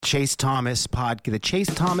Chase Thomas podcast.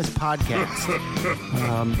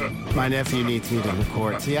 My nephew needs me to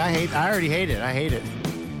record. See, I already hate it. I hate it.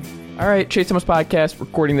 All right, Chase Thomas podcast,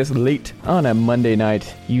 recording this late on a Monday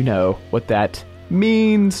night. You know what that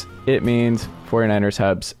means. It means 49ers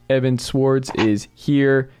Hubs. Evan Sowards is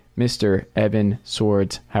here. Mr. Evan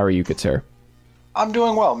Sowards, how are you, good sir? I'm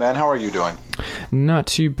doing well, man. How are you doing? Not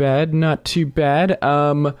too bad, not too bad.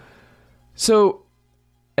 So,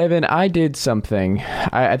 Evan, I did something.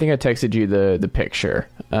 I think I texted you the picture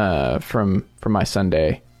from my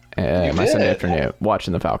Sunday, Sunday afternoon,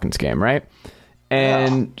 watching the Falcons game, right?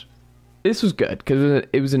 And this was good because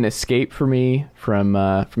it was an escape for me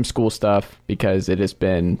from school stuff because it has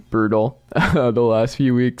been brutal the last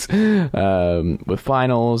few weeks with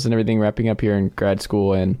finals and everything wrapping up here in grad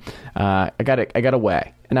school, and I got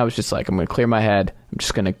away, and I was just like, I'm gonna clear my head. I'm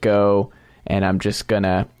just gonna go, and I'm just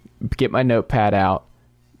gonna get my notepad out,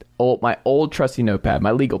 my old trusty notepad,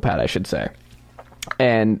 my legal pad, I should say.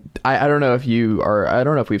 And I don't know if I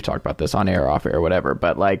don't know if we've talked about this on air, off air, or whatever,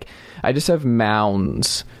 but like I just have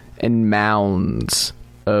mounds and mounds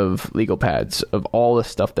of legal pads of all the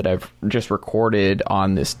stuff that I've just recorded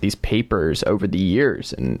on these papers over the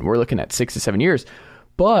years, and we're looking at 6 to 7 years.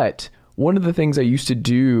 But one of the things I used to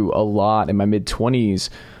do a lot in my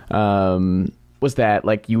mid-20s was that,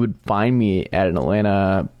 like, you would find me at an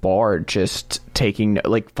Atlanta bar just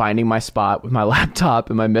finding my spot with my laptop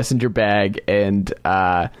and my messenger bag and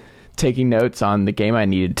taking notes on the game I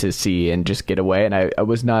needed to see and just get away. And I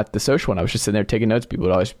was not the social one. I was just sitting there taking notes. People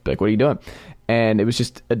would always be like, what are you doing? And it was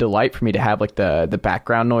just a delight for me to have like the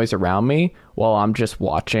background noise around me while I'm just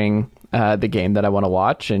watching the game that I want to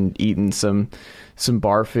watch and eating some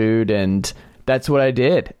bar food. And that's what I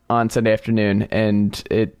did on Sunday afternoon. And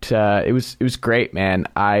it was great, man.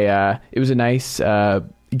 It was a nice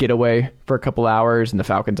getaway for a couple hours, and the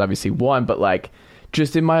Falcons obviously won, but like,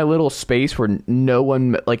 just in my little space where no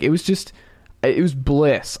one, like, it was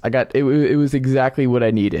bliss. It was exactly what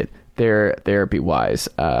I needed therapy wise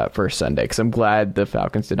for Sunday, because I'm glad the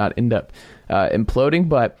Falcons did not end up imploding,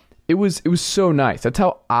 but it was so nice. That's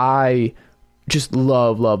how I just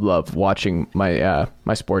love watching my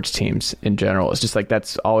my sports teams in general. It's just like,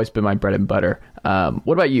 that's always been my bread and butter.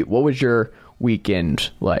 What about you? What was your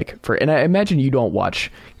weekend like? And I imagine you don't watch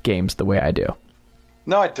games the way I do.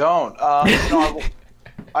 No, I don't.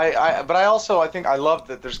 But I think I love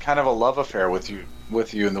that there's kind of a love affair with you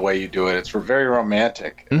and the way you do it. It's very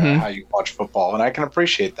romantic how you watch football, and I can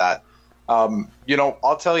appreciate that.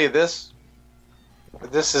 I'll tell you this.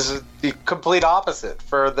 This is the complete opposite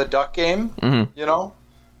for the Duck game.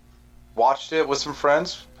 Watched it with some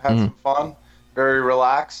friends, had some fun, very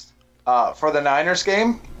relaxed. For the Niners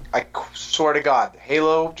game, I swear to God,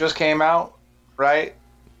 Halo just came out, right?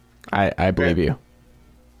 I believe you.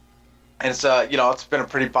 And it's it's been a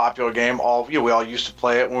pretty popular game. We all used to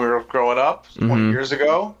play it when we were growing up 20 years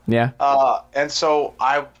ago. Yeah. And so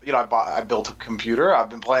I built a computer. I've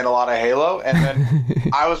been playing a lot of Halo, and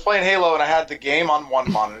then I was playing Halo, and I had the game on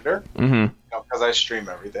one monitor because I stream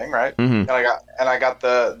everything, right? And I got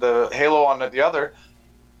the Halo on the other,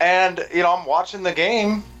 and I'm watching the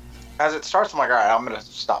game as it starts. I'm like, all right, I'm gonna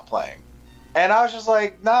stop playing, and I was just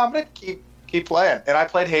like, nah, I'm gonna keep playing. And I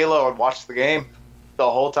played Halo and watched the game the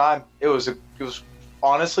whole time. It was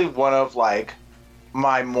honestly one of like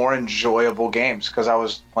my more enjoyable games because I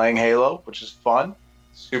was playing Halo, which is fun,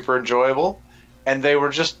 super enjoyable, and they were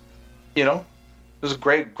just, it was a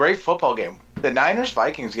great football game. The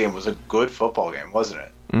Niners-Vikings game was a good football game, wasn't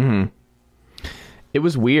it? It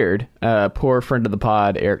was weird. Poor friend of the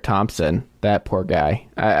pod, Eric Thompson, that poor guy.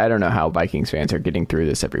 I don't know how Vikings fans are getting through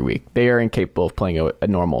this every week. They are incapable of playing a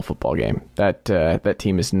normal football game. That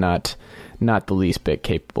team is not the least bit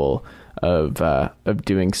capable of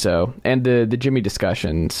doing so. And the Jimmy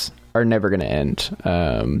discussions are never going to end.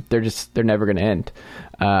 They're never going to end.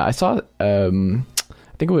 I saw, I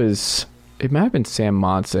think it might have been Sam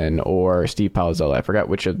Monson or Steve Palazzolo. I forgot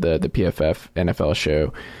which of the PFF NFL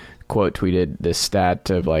show quote tweeted this stat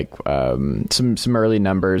of like some early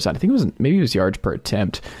numbers. I think it was yards per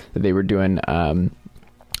attempt that they were doing.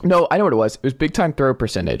 No, I know what it was. It was big time throw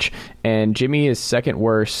percentage, and Jimmy is second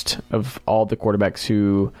worst of all the quarterbacks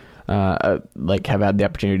who have had the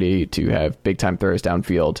opportunity to have big time throws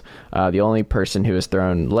downfield. The only person who has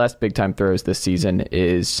thrown less big time throws this season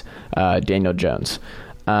is Daniel Jones,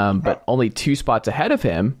 but only 2 spots ahead of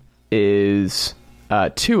him is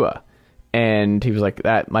Tua. And he was like,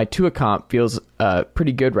 that my Tua comp feels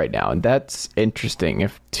pretty good right now. And that's interesting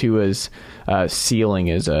if Tua's ceiling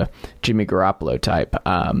is a Jimmy Garoppolo type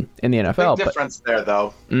in the NFL. Big difference there,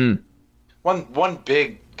 though. One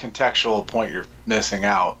big contextual point you're missing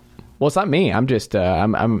out. Well, it's not me. I'm just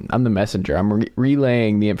I'm the messenger. I'm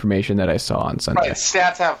relaying the information that I saw on Sunday. Right.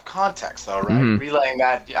 Stats have context, though, right? Mm-hmm. Relaying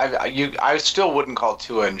that, I still wouldn't call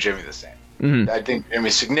Tua and Jimmy the same. Mm-hmm. I think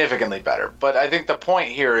Jimmy's significantly better. But I think the point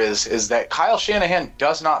here is that Kyle Shanahan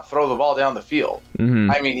does not throw the ball down the field. Mm-hmm.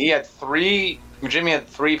 I mean, Jimmy had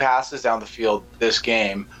 3 passes down the field this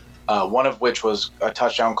game, one of which was a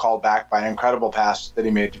touchdown called back by an incredible pass that he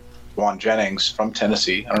made to Juwan Jennings from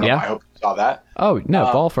Tennessee. I don't know. Yeah. I hope you saw that. Oh no,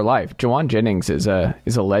 ball for life. Juwan Jennings is a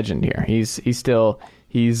legend here. He's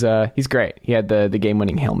great. He had the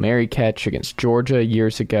game-winning Hail Mary catch against Georgia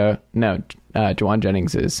years ago. No, Juwan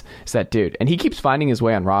Jennings is that dude, and he keeps finding his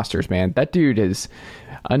way on rosters. Man, that dude is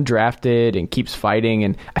undrafted and keeps fighting.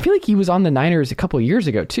 And I feel like he was on the Niners a couple of years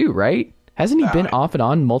ago too, right? Hasn't he been off and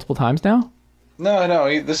on multiple times now? No.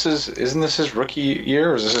 Isn't this his rookie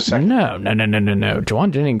year, or is this his second? No. Juwan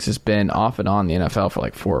Jennings has been off and on the NFL for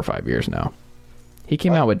like 4 or 5 years now. He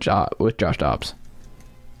came out with Josh Dobbs.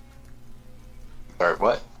 Sorry,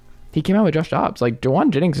 what? He came out with Josh Dobbs. Like, Juwan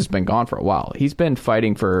Jennings has been gone for a while. He's been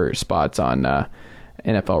fighting for spots on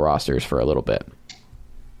NFL rosters for a little bit.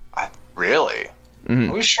 Really? Mm-hmm.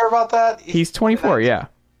 Are we sure about that? He's 24, yeah.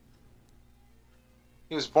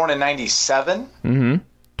 He was born in 97? Mm-hmm.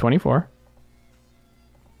 24.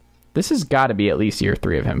 This has got to be at least year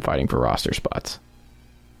 3 of him fighting for roster spots.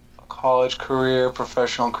 College career,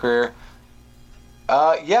 professional career.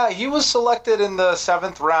 Yeah, he was selected in the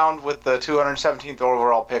 7th round with the 217th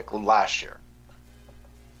overall pick last year.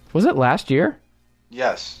 Was it last year?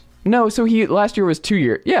 Yes. No, so last year was 2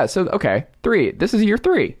 years. Yeah, so, okay, 3. This is year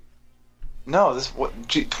 3. No, this is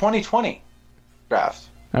 2020 draft.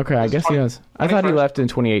 Okay, I guess he was. I thought he left in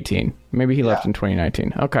 2018. Maybe he left in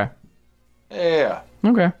 2019. Okay. Yeah.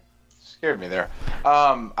 Okay. Scared me there.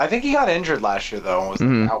 I think he got injured last year, though, and was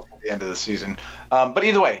out at the end of the season. But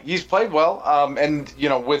either way, he's played well. And,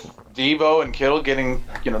 with Debo and Kittle getting,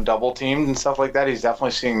 double teamed and stuff like that, he's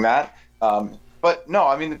definitely seeing that. But no,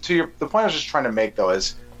 I mean, the point I was just trying to make, though,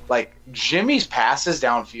 is like Jimmy's passes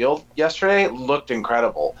downfield yesterday looked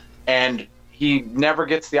incredible. And he never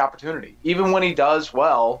gets the opportunity. Even when he does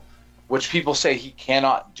well, which people say he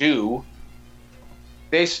cannot do,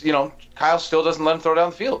 Kyle still doesn't let him throw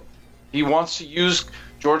down the field. He wants to use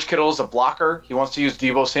George Kittle as a blocker. He wants to use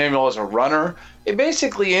Deebo Samuel as a runner.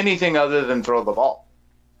 Basically anything other than throw the ball.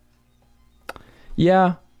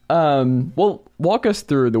 Yeah. Well, walk us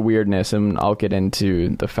through the weirdness, and I'll get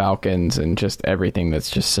into the Falcons and just everything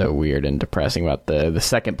that's just so weird and depressing about the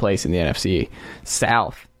second place in the NFC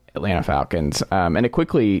South, Atlanta Falcons, and a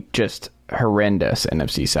quickly just horrendous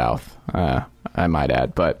NFC South, I might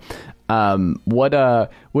add. But what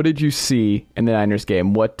did you see in the Niners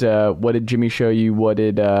game? What did Jimmy show you? What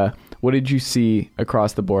did you see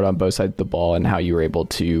across the board on both sides of the ball, and how you were able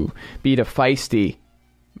to beat a feisty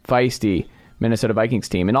Minnesota Vikings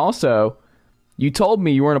team? And also, you told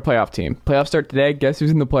me you weren't a playoff team. Playoffs start today. Guess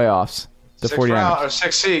who's in the playoffs? The 49ers.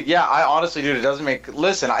 6 seed. Yeah, I honestly, dude, it doesn't make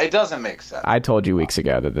sense. I told you weeks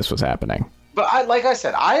ago that this was happening. But like I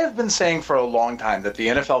said, I have been saying for a long time that the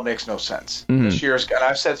NFL makes no sense. Mm-hmm. This year's, and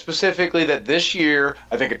I've said specifically that this year,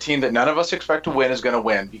 I think a team that none of us expect to win is going to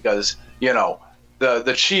win because,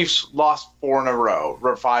 the Chiefs lost 4 in a row,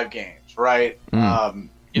 or 5 games, right? Mm.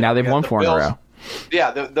 Now they've won 4 in a row. Yeah,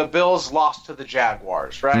 the Bills lost to the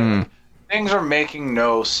Jaguars, right? Mm. Things are making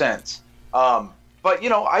no sense. But,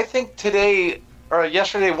 I think yesterday,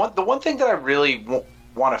 the one thing that I really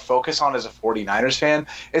want to focus on as a 49ers fan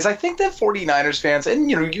is I think that 49ers fans,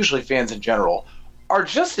 and, usually fans in general, are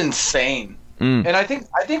just insane. Mm. And I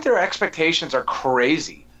think their expectations are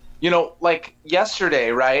crazy. Like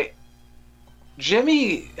yesterday, right?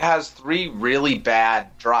 Jimmy has 3 really bad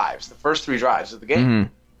drives, the first 3 drives of the game.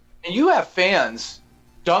 Mm-hmm. And you have fans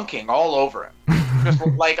dunking all over him. just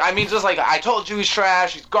like, I told you he's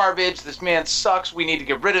trash, he's garbage, this man sucks, we need to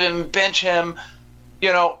get rid of him, bench him,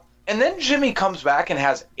 And then Jimmy comes back and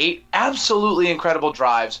has 8 absolutely incredible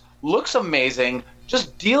drives, looks amazing,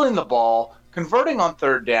 just dealing the ball, converting on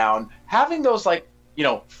 3rd down, having those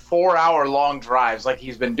 4-hour-long drives like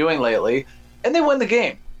he's been doing lately, and they win the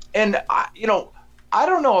game. And I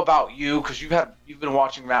don't know about you because you've been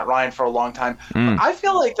watching Matt Ryan for a long time. But I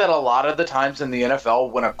feel like that a lot of the times in the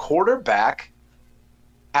NFL, when a quarterback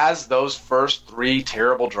has those first 3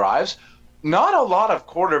 terrible drives, not a lot of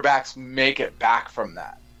quarterbacks make it back from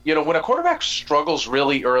that. When a quarterback struggles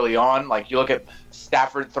really early on, like you look at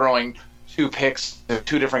Stafford throwing 2 picks in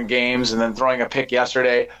 2 different games and then throwing a pick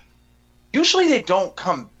yesterday, usually they don't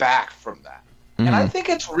come back from that. Mm-hmm. And I think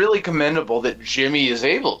it's really commendable that Jimmy is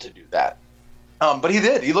able to do that. But he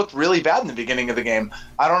did. He looked really bad in the beginning of the game.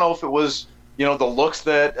 I don't know if it was the looks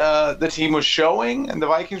that the team was showing and the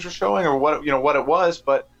Vikings were showing, or what it was.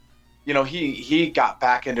 But he got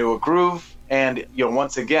back into a groove, and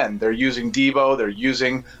once again they're using Debo, they're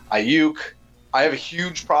using Ayuk. I have a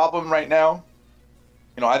huge problem right now.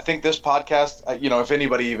 I think this podcast, if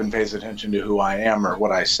anybody even pays attention to who I am or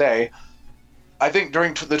what I say, I think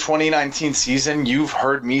during the 2019 season, you've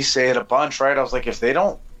heard me say it a bunch, right? I was like, if they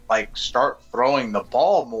don't start throwing the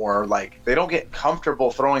ball more, they don't get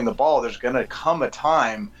comfortable throwing the ball, there's going to come a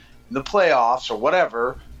time in the playoffs or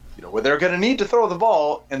whatever, where they're going to need to throw the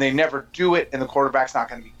ball, and they never do it, and the quarterback's not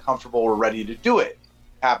going to be comfortable or ready to do it.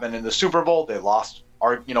 Happened in the Super Bowl. They lost,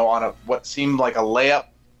 on what seemed like a layup,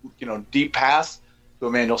 deep pass to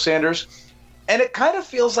Emmanuel Sanders. And it kind of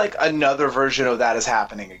feels like another version of that is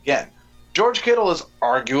happening again. George Kittle is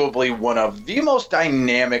arguably one of the most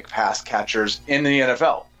dynamic pass catchers in the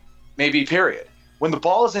NFL. Maybe period. When the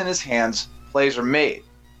ball is in his hands, plays are made.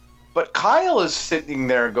 But Kyle is sitting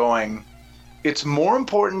there going, it's more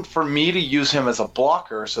important for me to use him as a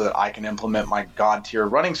blocker so that I can implement my God-tier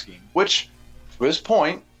running scheme, which, to his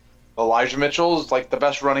point, Elijah Mitchell is the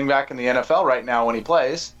best running back in the NFL right now when he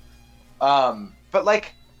plays. But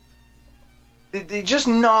they're just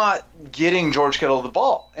not getting George Kittle the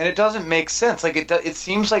ball, and it doesn't make sense. It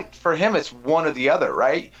seems like for him it's one or the other,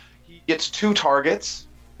 right? He gets 2 targets,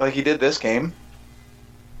 like he did this game.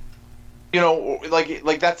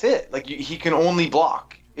 That's it. He can only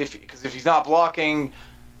block because if he's not blocking,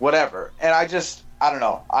 whatever. And I don't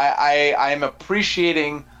know. I am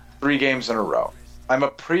appreciating 3 games in a row. I'm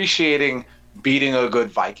appreciating beating a good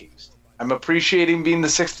Vikings. I'm appreciating being the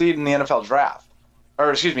 6th seed in the NFL draft. Or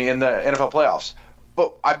excuse me, in the NFL playoffs.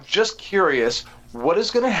 But I'm just curious, what is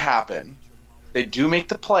going to happen? They do make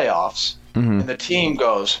the playoffs, and the team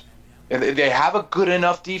goes, and they have a good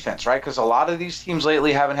enough defense, right? Because a lot of these teams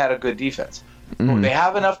lately haven't had a good defense. They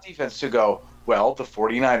have enough defense to go, well, the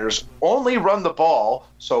 49ers only run the ball,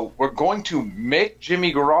 so we're going to make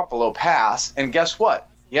Jimmy Garoppolo pass, and guess what?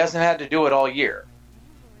 He hasn't had to do it all year.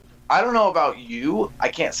 I don't know about you. I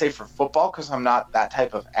can't say for football because I'm not that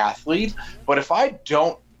type of athlete. But if I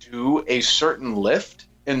don't do a certain lift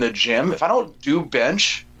in the gym, if I don't do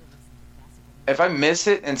bench, if I miss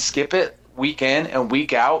it and skip it week in and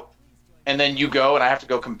week out, and then you go and I have to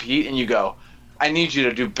go compete and you go, I need you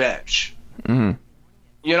to do bench. I'm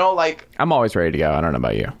always ready to go. I don't know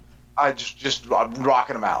about you. I'm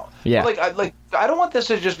rocking them out. Yeah. I don't want this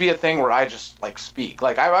to just be a thing where I just speak.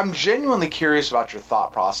 I'm genuinely curious about your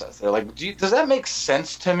thought process. They're does that make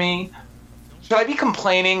sense to me? Should I be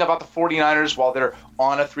complaining about the 49ers while they're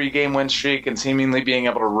on a 3-game win streak and seemingly being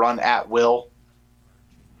able to run at will?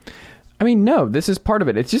 I mean, no, this is part of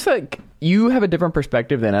it. It's just you have a different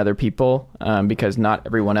perspective than other people because not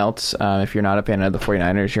everyone else, if you're not a fan of the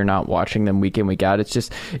 49ers, you're not watching them week in, week out.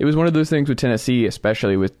 It was one of those things with Tennessee,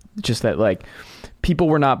 especially with just that, people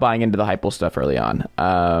were not buying into the Heupel stuff early on.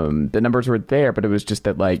 The numbers were there, but it was just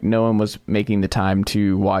that no one was making the time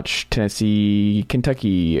to watch Tennessee,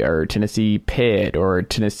 Kentucky, or Tennessee, Pitt, or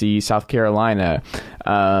Tennessee, South Carolina.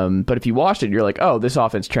 But if you watched it, you're like, oh, this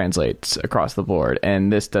offense translates across the board,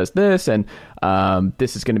 and this does this, and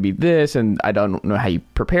this is going to be this, and I don't know how you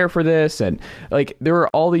prepare for this, and there were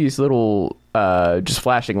all these little just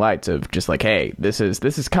flashing lights of just hey, this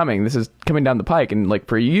is coming down the pike, and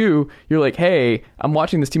for you're hey, I'm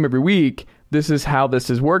watching this team every week. This is how this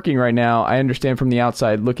is working right now. I understand from the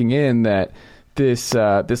outside looking in that this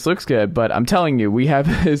looks good, but I'm telling you, we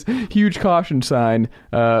have this huge caution sign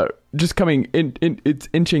just coming in. It's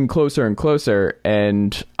inching closer and closer,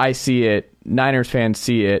 and I see it. Niners fans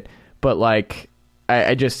see it, but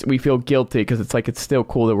we feel guilty because it's still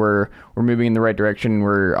cool that we're moving in the right direction.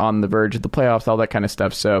 We're on the verge of the playoffs, all that kind of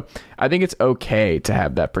stuff. So I think it's okay to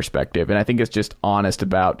have that perspective, and I think it's just honest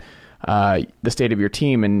about the state of your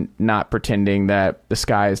team and not pretending that the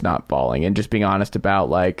sky is not falling, and just being honest about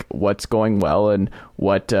what's going well and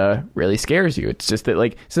what really scares you. It's just that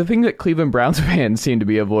it's the thing that Cleveland Browns fans seem to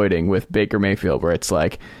be avoiding with Baker Mayfield, where it's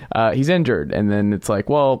he's injured, and then it's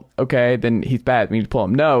well, okay, then he's bad, we need to pull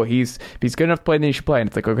him. No, if he's good enough to play, then he should play. And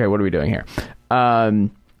it's okay, what are we doing here?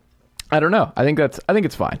 I don't know. I think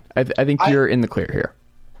it's fine. I think you're in the clear here.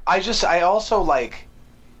 I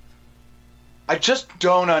just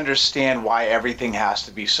don't understand why everything has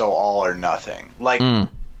to be so all or nothing.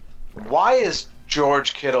 Why is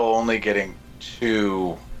George Kittle only getting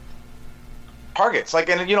 2 targets? I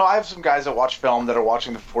have some guys that watch film that are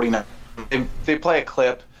watching the 49ers. They play a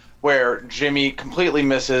clip where Jimmy completely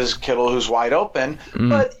misses Kittle, who's wide open.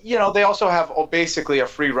 But, they also have basically a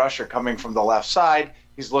free rusher coming from the left side.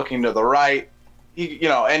 He's looking to the right,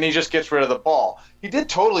 and he just gets rid of the ball. He did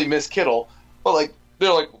totally miss Kittle, but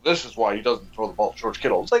they're like, this is why he doesn't throw the ball to George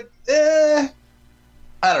Kittle. It's like, I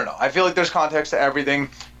don't know. I feel like there's context to everything.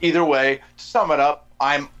 Either way, to sum it up,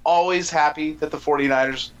 I'm always happy that the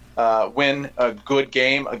 49ers win a good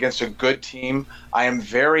game against a good team. I am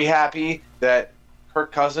very happy that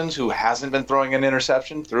Kirk Cousins, who hasn't been throwing an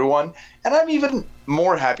interception, threw one. And I'm even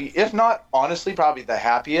more happy, if not honestly probably the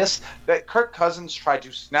happiest, that Kirk Cousins tried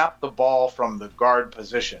to snap the ball from the guard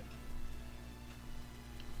position.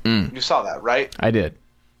 You saw that, right? I did.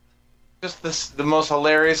 Just the most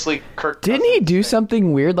hilariously Kirk Didn't Cousins he do thing.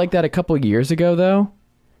 something weird like that a couple of years ago, though?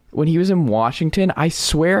 When he was in Washington, I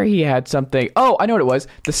swear he had something. Oh, I know what it was.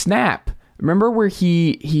 The snap. Remember where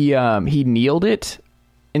he kneeled it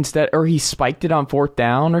instead, or he spiked it on 4th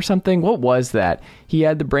down or something? What was that? He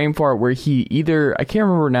had the brain fart where he either, I can't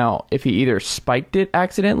remember now if he either spiked it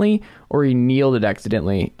accidentally or he kneeled it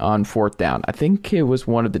accidentally on 4th down. I think it was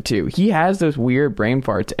one of the two. He has those weird brain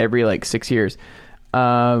farts every 6 years.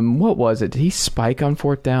 What was it? Did he spike on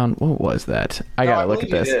 4th down? What was that? I gotta look at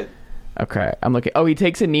this. He did. Okay, I'm looking. Oh, he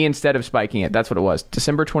takes a knee instead of spiking it. That's what it was.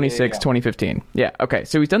 December 26, 2015. Yeah, okay.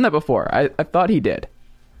 So he's done that before. I thought he did.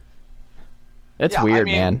 That's weird,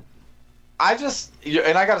 man. I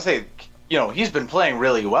gotta say, he's been playing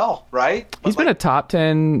really well, right? He's been a top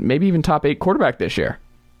 10, maybe even top 8 quarterback this year.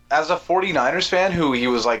 As a 49ers fan who he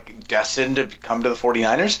was destined to come to the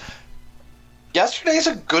 49ers, yesterday's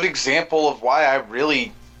a good example of why I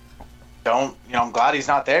really don't, I'm glad he's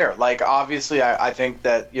not there. Obviously, I think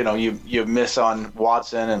that, you miss on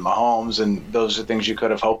Watson and Mahomes, and those are things you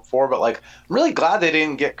could have hoped for. But, I'm really glad they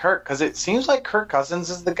didn't get Kirk, because it seems like Kirk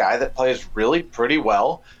Cousins is the guy that plays really pretty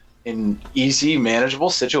well in easy,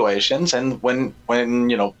 manageable situations. And when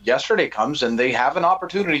yesterday comes and they have an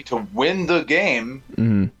opportunity to win the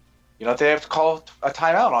game, they have to call a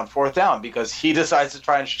timeout on 4th down because he decides to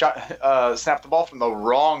try and snap the ball from the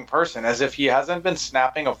wrong person, as if he hasn't been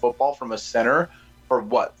snapping a football from a center for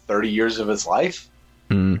 30 years of his life.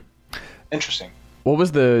 Interesting. What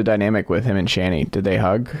was the dynamic with him and Shanny? Did they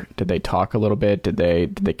hug? Did they talk a little bit? Did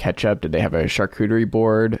they catch up? Did they have a charcuterie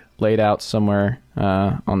board laid out somewhere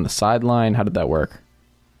on the sideline? How did that work?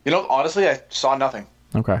 Honestly, I saw nothing.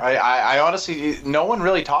 Okay. I honestly, no one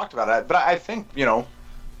really talked about it. But I think,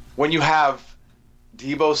 when you have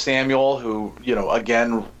Deebo Samuel, who,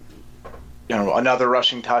 again, another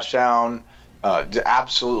rushing touchdown,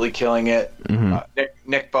 absolutely killing it.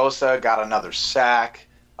 Nick Bosa got another sack.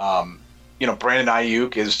 Brandon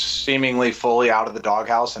Ayuk is seemingly fully out of the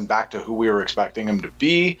doghouse and back to who we were expecting him to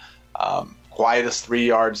be. Quietest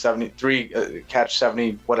 73 catch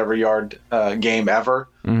 70 whatever yard game ever.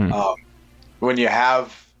 When you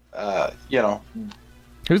have,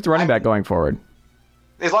 who's the running back going forward?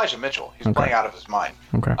 Elijah Mitchell. He's playing out of his mind.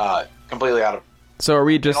 Okay. Completely out of. So are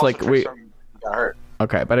we just we got hurt?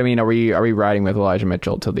 Okay, but I mean, are we riding with Elijah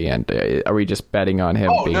Mitchell till the end? Are we just betting on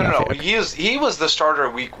him? Oh, no. He was the starter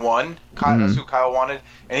week 1. That's who Kyle wanted,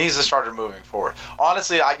 and he's the starter moving forward.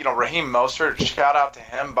 Honestly, Raheem Mostert, shout out to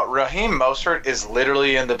him, but Raheem Mostert is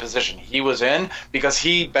literally in the position he was in because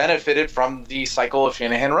he benefited from the cycle of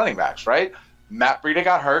Shanahan running backs, right? Matt Breida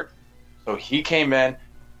got hurt, so he came in,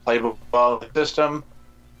 played well in the system.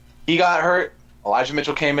 He got hurt. Elijah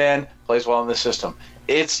Mitchell came in, plays well in the system.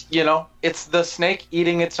 It's, it's the snake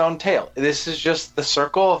eating its own tail. This is just the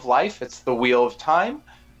circle of life. It's the wheel of time.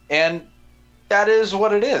 And that is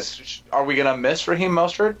what it is. Are we going to miss Raheem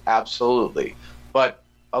Mostert? Absolutely. But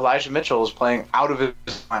Elijah Mitchell is playing out of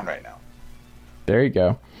his mind right now. There you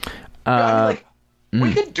go.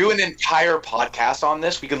 We could do an entire podcast on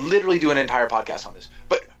this. We could literally do an entire podcast on this.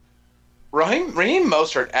 But Raheem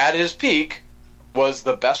Mostert at his peak was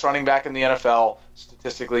the best running back in the NFL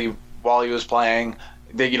statistically while he was playing.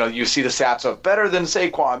 You see the stats of better than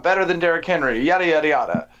Saquon, better than Derrick Henry, yada, yada,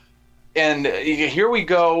 yada. And here we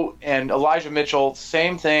go, and Elijah Mitchell,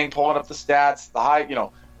 same thing, pulling up the stats,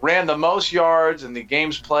 ran the most yards in the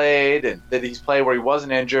games played, and that he's played where he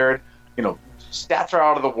wasn't injured. Stats are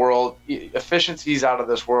out of the world, efficiency's out of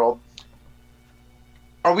this world.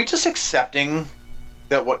 Are we just accepting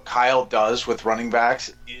that what Kyle does with running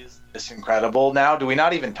backs is this incredible now? Do we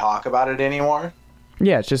not even talk about it anymore?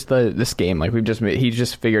 Yeah, it's just this game. He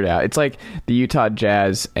just figured out. It's like the Utah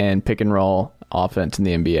Jazz and pick and roll offense in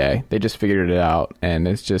the NBA. They just figured it out, and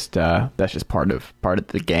it's just that's just part of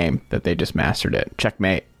the game that they just mastered it.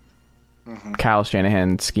 Checkmate. Kyle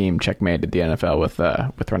Shanahan's scheme checkmated the NFL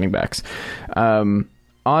with running backs. On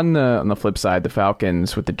the flip side, the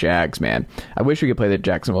Falcons with the Jags, man. I wish we could play the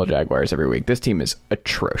Jacksonville Jaguars every week. This team is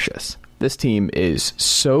atrocious. This team is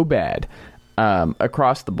so bad.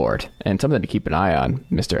 Across the board, and something to keep an eye on,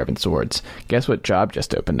 Mr. Evan Sowards. Guess what job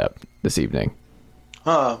just opened up this evening?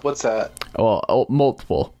 What's that? Well,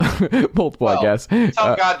 multiple, I guess.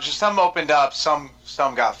 Some opened up, some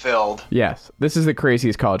got filled. Yes, this is the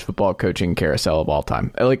craziest college football coaching carousel of all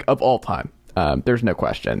time. Like, of all time. There's no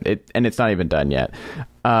question. It's not even done yet.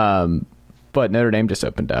 But Notre Dame just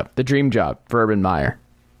opened up. The dream job for Urban Meyer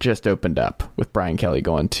just opened up with Brian Kelly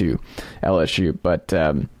going to LSU. But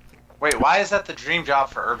wait, why is that the dream job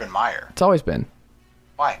for Urban Meyer? It's always been.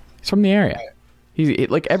 Why? He's from the area.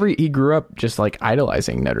 He grew up just like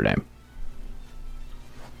idolizing Notre Dame.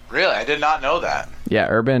 Really? I did not know that. Yeah,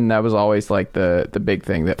 Urban, that was always like the big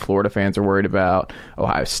thing that Florida fans were worried about.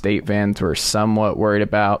 Ohio State fans were somewhat worried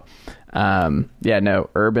about. Urban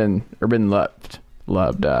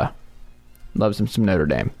loves him some Notre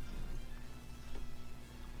Dame.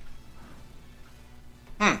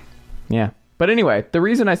 Yeah. But anyway, the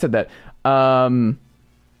reason I said that,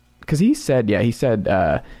 because he said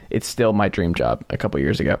it's still my dream job a couple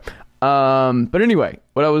years ago. But anyway,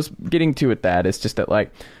 what I was getting to with that is just that,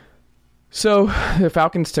 like, so the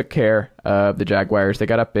Falcons took care of the Jaguars. They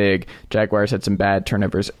got up big. Jaguars had some bad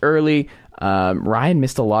turnovers early. Ryan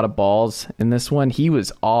missed a lot of balls in this one. He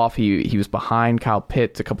was off. He was behind Kyle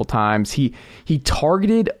Pitts a couple times. He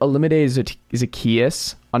targeted Olamide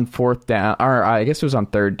Zaccheaus on fourth down, or I guess it was on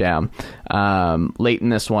third down, late in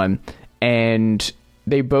this one, and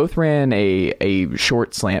they both ran a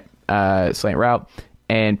short slant route,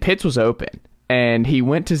 and Pitts was open, and he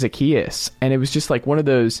went to Zaccheaus, and it was just like one of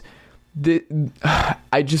those.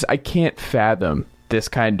 I can't fathom this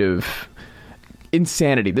kind of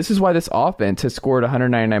insanity. This is why this offense has scored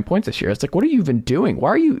 199 points this year. It's like, what are you even doing? Why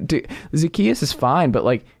are you? Zaccheaus is fine, but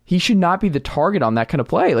like he should not be the target on that kind of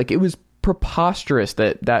play. Like, it was preposterous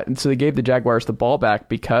that. And so they gave the Jaguars the ball back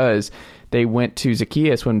because they went to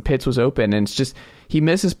Zaccheaus when Pitts was open, and it's just he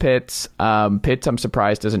misses Pitts. Pitts, I'm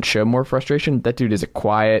surprised, doesn't show more frustration. That dude is a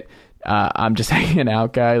quiet, I'm just hanging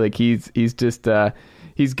out guy. Like he's just.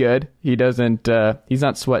 He's good. He doesn't. He's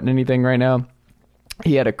not sweating anything right now.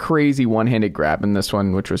 He had a crazy one-handed grab in this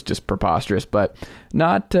one, which was just preposterous. But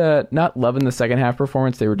not loving the second half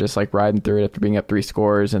performance. They were just like riding through it after being up 3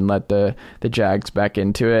 scores and let the Jags back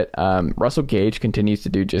into it. Russell Gage continues to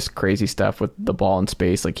do just crazy stuff with the ball in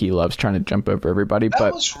space. Like, he loves trying to jump over everybody.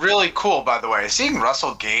 That was really cool, by the way. Seeing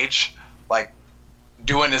Russell Gage like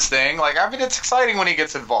doing his thing. Like, I mean, it's exciting when he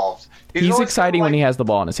gets involved. He's exciting when he has the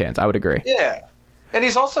ball in his hands. I would agree. Yeah. And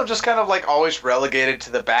he's also just kind of like always relegated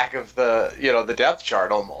to the back of the depth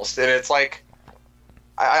chart almost. And it's like,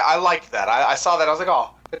 I liked that. I saw that. I was like,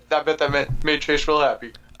 oh, I bet that made Chase real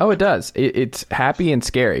happy. Oh, it does. It's happy and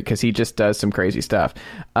scary because he just does some crazy stuff.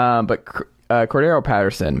 But Cordero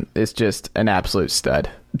Patterson is just an absolute stud.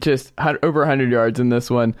 Just over 100 yards in this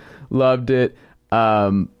one. Loved it.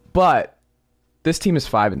 But this team is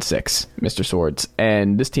 5-6, Mr. Sowards,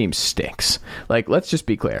 and this team stinks. Like, let's just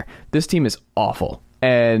be clear. This team is awful,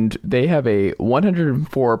 and they have a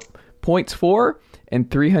 104 points for and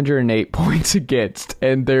 308 points against,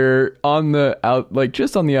 and they're on the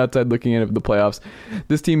just on the outside looking in of the playoffs.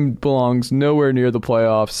 This team belongs nowhere near the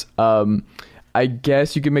playoffs. I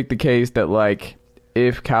guess you could make the case that, like,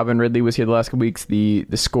 if Calvin Ridley was here the last couple weeks, the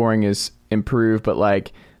scoring is improved, but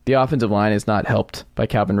like the offensive line is not helped by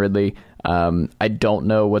Calvin Ridley. I don't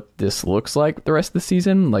know what this looks like the rest of the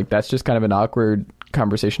season. Like, that's just kind of an awkward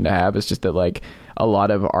conversation to have. It's just that, like, a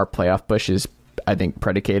lot of our playoff push is, I think,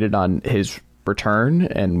 predicated on his return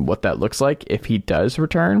and what that looks like if he does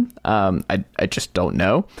return. I just don't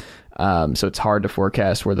know. So it's hard to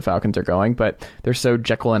forecast where the Falcons are going, but they're so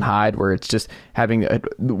Jekyll and Hyde where it's just having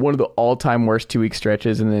one of the all-time worst 2-week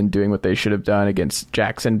stretches and then doing what they should have done against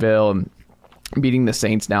Jacksonville and beating the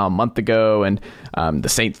Saints now a month ago, and the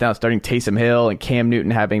Saints now starting Taysom Hill and Cam Newton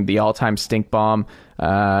having the all-time stink bomb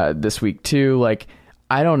this week too. Like,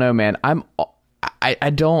 I don't know, man. I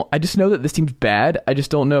just know that this team's bad. I just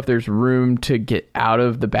don't know if there's room to get out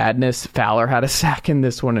of the badness. Fowler had a sack in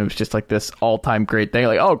this one. It was just like this all-time great thing.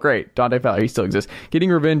 Like, oh, great, Dante Fowler, he still exists.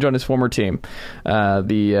 Getting revenge on his former team. A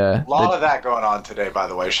lot of that going on today, by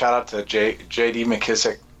the way. Shout out to J.D.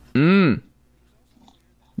 McKissick.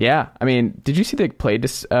 Yeah, I mean, did you see the play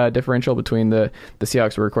differential between the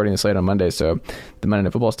Seahawks? We're recording this late on Monday, so the Monday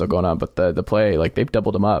Night Football is still going on, but the play, like, they've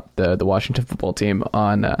doubled them up, the Washington football team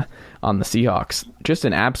on the Seahawks. Just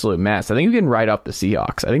an absolute mess. I think we can write off the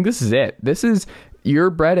Seahawks. I think this is it. This is your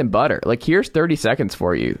bread and butter. Like, here's 30 seconds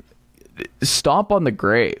for you. Stomp on the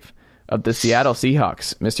grave of the Seattle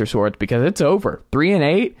Seahawks, Mr. Sowards, because it's over.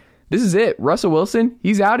 3-8. This is it. Russell Wilson,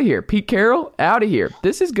 he's out of here. Pete Carroll, out of here.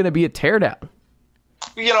 This is going to be a teardown.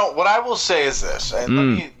 You know, what I will say is this, and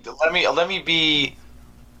let me be,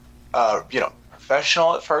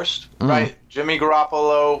 professional at first, right? Jimmy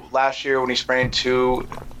Garoppolo last year when he sprained he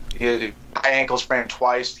had a high ankle sprain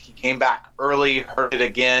twice. He came back early, hurt it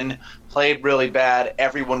again, played really bad.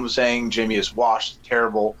 Everyone was saying Jimmy is washed,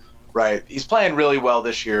 terrible, right? He's playing really well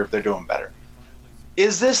this year. They're doing better.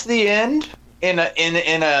 Is this the end? And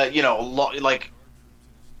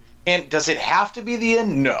does it have to be the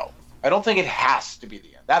end? No, I don't think it has to be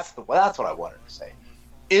the end. That's what I wanted to say.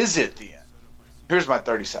 Is it the end? Here's my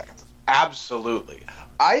 30 seconds. Absolutely.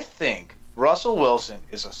 I think Russell Wilson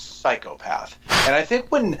is a psychopath. And I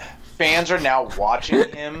think when fans are now watching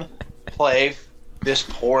him play this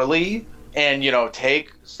poorly and,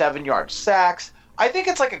 take 7-yard sacks, I think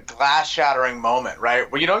it's like a glass-shattering moment,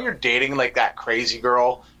 right? Where, you're dating like that crazy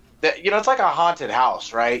girl that, it's like a haunted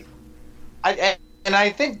house, right? And I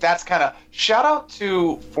think that's kind of shout out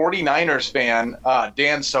to 49ers fan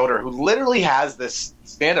Dan Soder, who literally has this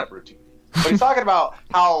stand-up routine. But he's talking about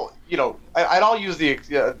how, I'll use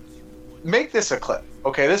make this a clip.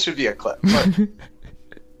 Okay, this should be a clip. But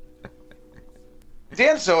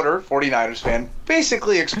Dan Soder, 49ers fan,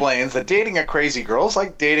 basically explains that dating a crazy girl is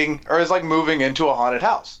like moving into a haunted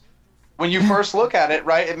house. When you first look at it,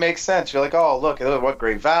 right, it makes sense. You're like, oh, look what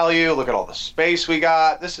great value. Look at all the space we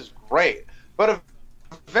got. This is great. But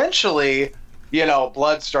eventually,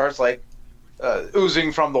 blood starts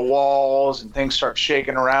oozing from the walls and things start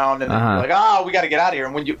shaking around, and then you're like, we got to get out of here.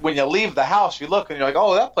 And when you leave the house, you look and you're like,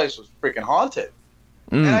 oh, that place was freaking haunted.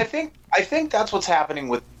 And I think that's what's happening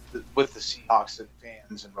with the Seahawks and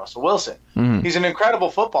fans and Russell Wilson. He's an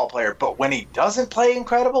incredible football player, but when he doesn't play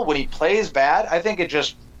incredible, when he plays bad, I think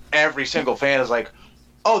every single fan is like,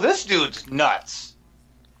 oh, this dude's nuts.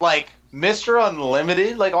 Like Mr.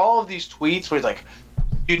 Unlimited, like all of these tweets where he's like,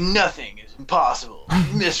 dude, nothing is impossible,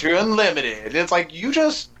 Mr. Unlimited. And it's like, you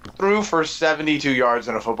just threw for 72 yards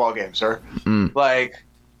in a football game, sir. Like,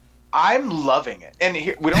 I'm loving it. And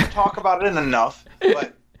we don't talk about it enough,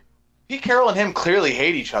 but Pete Carroll and him clearly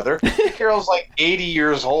hate each other. Pete Carroll's like 80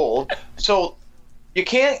 years old. So you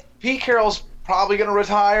can't – Pete Carroll's probably going to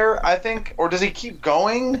retire, I think. Or does he keep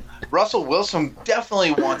going? Russell Wilson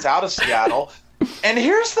definitely wants out of Seattle. And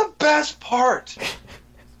here's the best part.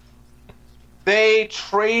 They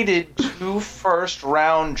traded 2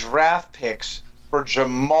 first-round draft picks for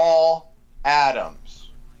Jamal Adams.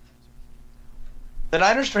 The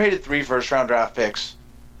Niners traded 3 first-round draft picks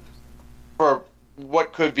for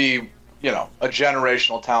what could be, a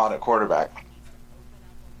generational talent at quarterback.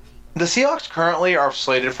 The Seahawks currently are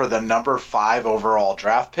slated for the number 5 overall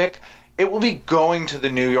draft pick. It will be going to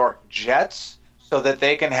the New York Jets so that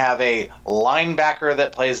they can have a linebacker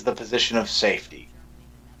that plays the position of safety.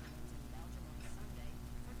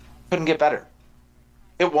 Couldn't get better.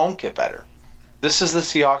 It won't get better. This is the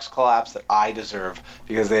Seahawks collapse that I deserve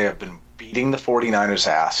because they have been beating the 49ers'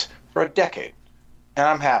 ass for a decade. And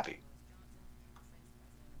I'm happy.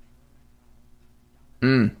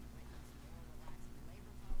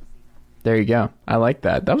 There you go. I like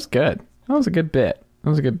that. That was good. That was a good bit.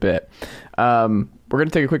 We're going to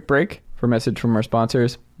take a quick break for a message from our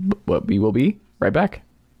sponsors. We will be right back.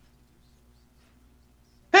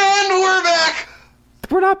 And we're back!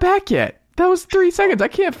 We're not back yet. That was 3 seconds. I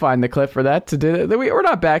can't find the clip for that to do that. We're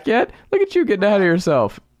not back yet. Look at you getting ahead of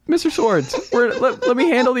yourself. Mr. Sowards, let me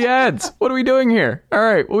handle the ads. What are we doing here? All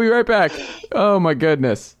right, we'll be right back. Oh, my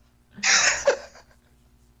goodness.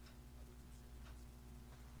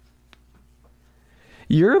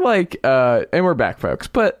 You're like, and we're back, folks.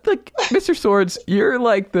 But like, Mr. Swords, you're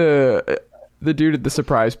like the dude at the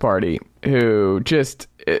surprise party who just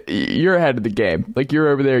you're ahead of the game. Like you're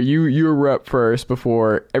over there. You were up first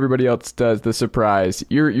before everybody else does the surprise.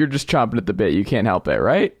 You're just chomping at the bit. You can't help it,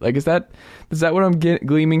 right? Like, is that what I'm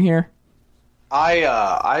gleaming here?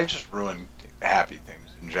 I just ruin happy things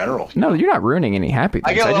in general. No, you're not ruining any happy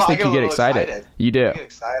things. I just think you get excited. You do. I get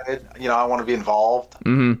excited. I want to be involved.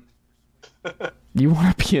 Mm-hmm. You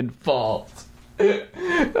want to be involved.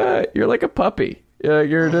 You're like a puppy.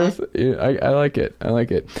 You're just. I like it.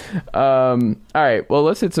 All right. Well,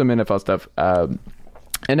 let's hit some NFL stuff.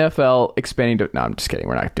 NFL expanding to. No, I'm just kidding.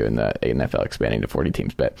 We're not doing the NFL expanding to 40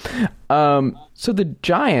 teams bit. So the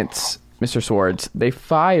Giants, Mr. Sowards, they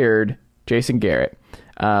fired Jason Garrett.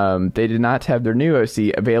 They did not have their new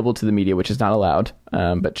OC available to the media, which is not allowed.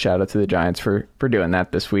 But shout out to the Giants for doing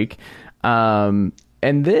that this week.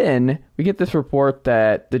 And then we get this report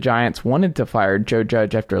that the Giants wanted to fire Joe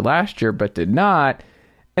Judge after last year, but did not.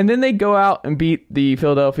 And then they go out and beat the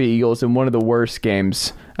Philadelphia Eagles in one of the worst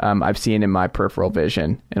games I've seen in my peripheral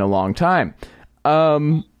vision in a long time.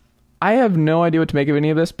 I have no idea what to make of any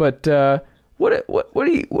of this, but What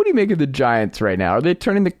do you make of the Giants right now? Are they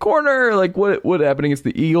turning the corner? Like what happened against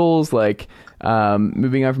the Eagles? Like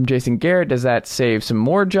moving on from Jason Garrett, does that save some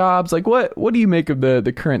more jobs? Like what do you make of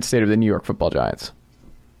the current state of the New York Football Giants?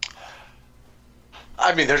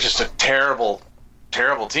 I mean, they're just a terrible,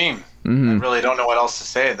 terrible team. Mm-hmm. I really don't know what else to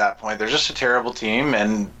say at that point. They're just a terrible team,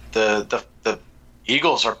 and the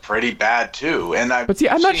Eagles are pretty bad too. And I'm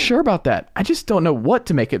not sure about that. I just don't know what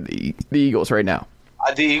to make of the Eagles right now.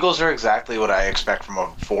 The Eagles are exactly what I expect from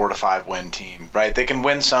a 4 to 5 win team, right? They can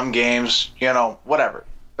win some games, whatever.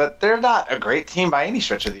 But they're not a great team by any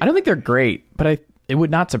stretch of the. I don't think they're great, but it would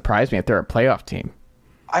not surprise me if they're a playoff team.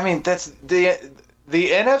 I mean, that's the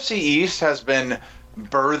NFC East has been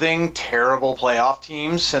birthing terrible playoff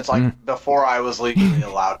teams since before I was legally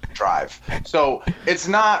allowed to drive. So it's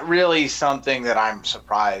not really something that I'm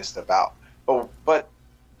surprised about. But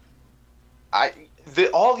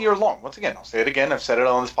all year long, once again, I'll say it again, I've said it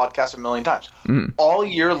on this podcast a million times. All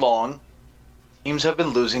year long, teams have been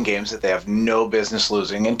losing games that they have no business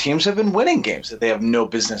losing, and teams have been winning games that they have no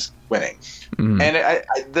business winning. And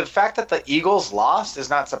the fact that the Eagles lost is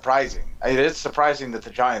not surprising. It is surprising that the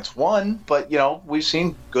Giants won, but, we've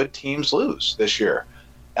seen good teams lose this year.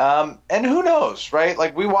 And who knows, right?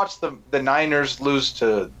 Like, we watched the Niners lose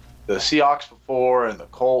to the Seahawks before and the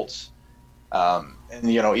Colts. And,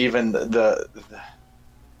 even the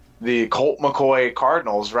Colt McCoy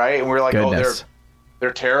Cardinals, right? And we're like, Goodness.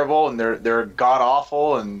 they're terrible and they're god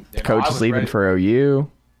awful. And the coach is leaving for OU.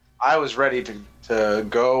 I was ready to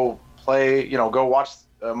go play, go watch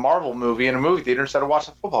a Marvel movie in a movie theater instead of watch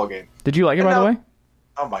a football game. Did you like it, by the way?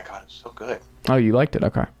 Oh my God, it's so good. Oh, you liked it?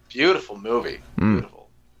 Okay. Beautiful movie.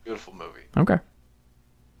 Beautiful movie. Okay.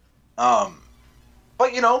 But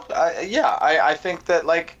I think that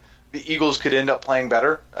like the Eagles could end up playing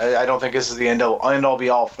better. I don't think this is the end all be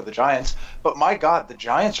all for the Giants. But my God, the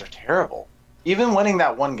Giants are terrible. Even winning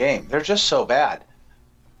that one game, they're just so bad.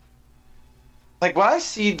 Like when I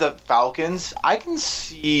see the Falcons, I can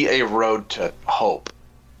see a road to hope.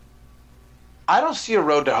 I don't see a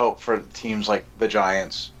road to hope for teams like the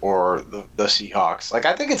Giants or the Seahawks. Like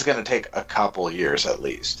I think it's going to take a couple years at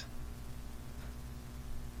least.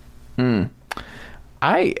 The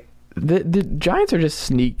Giants are just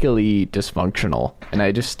sneakily dysfunctional, and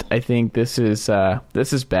I think this is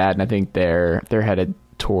bad, and I think they're headed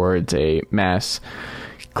towards a mass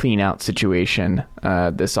clean out situation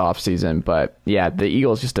this offseason. But yeah, the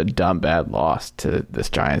Eagles just a dumb bad loss to this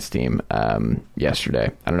Giants team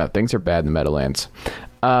yesterday. I don't know, things are bad in the Meadowlands.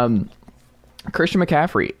 Christian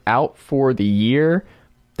McCaffrey out for the year.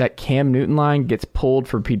 That Cam Newton line gets pulled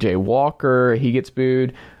for PJ Walker. He gets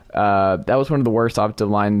booed. That was one of the worst offensive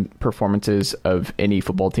line performances of any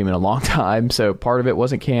football team in a long time. So part of it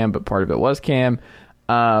wasn't Cam, but part of it was Cam.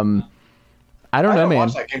 I don't know, man.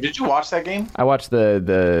 Watch that game. Did you watch that game? I watched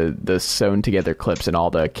the sewn together clips and all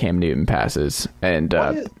the Cam Newton passes, and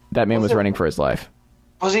that man was running for his life.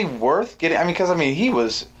 Was he worth getting? He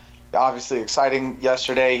was obviously exciting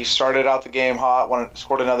yesterday. He started out the game hot,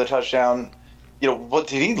 scored another touchdown. But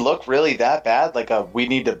did he look really that bad? Like we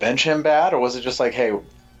need to bench him bad, or was it just like, hey,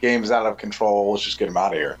 game's out of control, let's just get him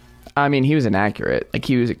out of here? I mean, he was inaccurate. Like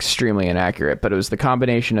he was extremely inaccurate, but it was the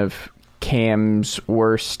combination of Cam's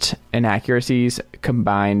worst inaccuracies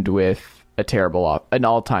combined with an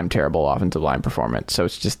all-time terrible offensive line performance. So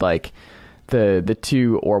it's just like the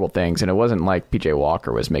two horrible things, and it wasn't like PJ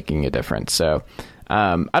Walker was making a difference. So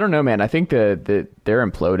I don't know, man. I think that they're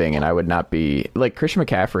imploding, and I would not be like Christian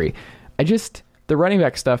McCaffrey. The running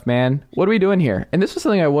back stuff, man. What are we doing here? And this was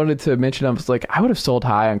something I wanted to mention. I was like, I would have sold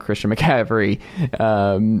high on Christian McCaffrey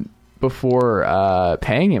before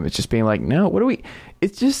paying him. It's just being like, no, what do we?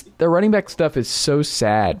 It's just the running back stuff is so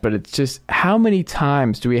sad, but it's just how many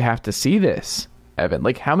times do we have to see this, Evan?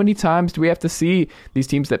 Like how many times do we have to see these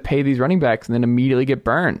teams that pay these running backs and then immediately get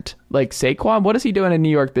burned? Like Saquon, what is he doing in New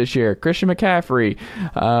York this year? Christian McCaffrey,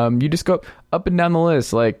 you just go up and down the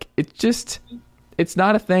list. Like it's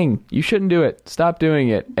not a thing. You shouldn't do it. Stop doing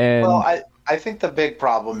it. And I think the big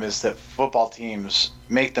problem is that football teams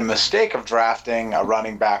make the mistake of drafting a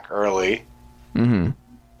running back early. Mm-hmm.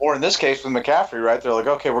 Or in this case with McCaffrey, right? They're like,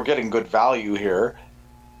 okay, we're getting good value here.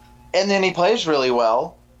 And then he plays really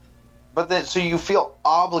well. But then, so you feel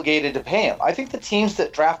obligated to pay him. I think the teams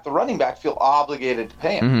that draft the running back feel obligated to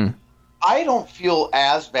pay him. Mm-hmm. I don't feel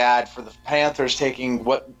as bad for the Panthers taking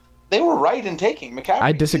what they were right in taking McCaffrey.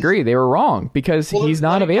 I disagree. They were wrong because he's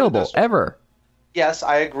not available ever. Yes,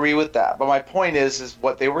 I agree with that. But my point is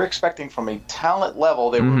what they were expecting from a talent level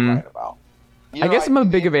they were right about. I guess I'm a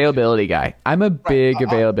big availability guy. I'm a big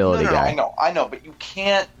availability guy. I know. But you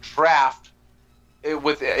can't draft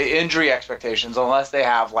with injury expectations unless they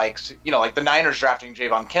have like the Niners drafting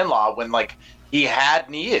Javon Kinlaw when like he had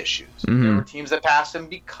knee issues. Mm-hmm. There were teams that passed him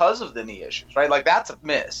because of the knee issues, right? Like that's a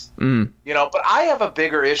miss, but I have a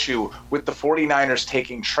bigger issue with the 49ers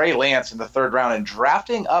taking Trey Lance in the 3rd round and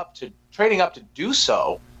trading up to do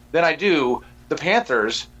so than I do the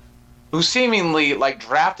Panthers, who seemingly like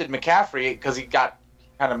drafted McCaffrey because he got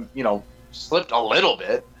kind of, slipped a little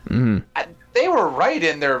bit. Mm-hmm. They were right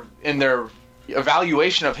in their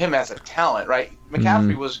evaluation of him as a talent, right?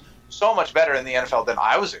 McCaffrey was so much better in the NFL than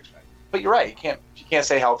I was expecting. But you're right, you can't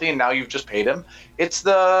stay healthy, and now you've just paid him. It's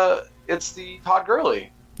the Todd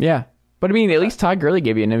Gurley. Yeah, but I mean, at least Todd Gurley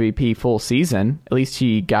gave you an MVP full season. At least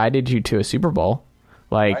he guided you to a Super Bowl.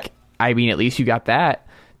 Like, right. I mean, at least you got that.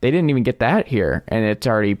 They didn't even get that here, and it's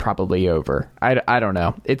already probably over. I don't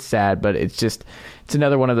know. It's sad, but it's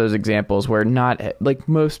another one of those examples where not like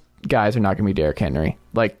most guys are not going to be Derrick Henry.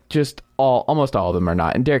 Like almost all of them are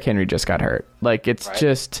not, and Derrick Henry just got hurt. Like it's right.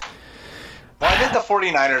 just. Well, I think the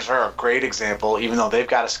 49ers are a great example, even though they've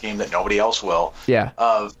got a scheme that nobody else will. Yeah.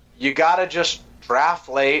 Of you got to just draft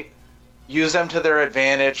late, use them to their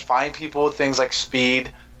advantage, find people with things like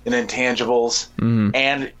speed and intangibles,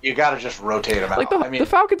 and you got to just rotate them out. The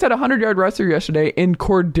Falcons had a 100-yard rusher yesterday in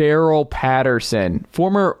Cordero Patterson.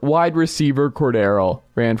 Former wide receiver Cordero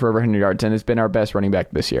ran for over 100 yards and has been our best running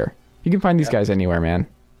back this year. You can find these guys anywhere, man.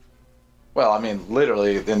 Well, I mean,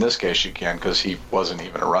 literally, in this case, you can because he wasn't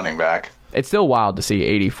even a running back. It's still wild to see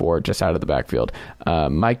 84 just out of the backfield.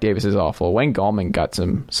 Mike Davis is awful. Wayne Gallman got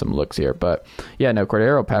some looks here, but yeah, no.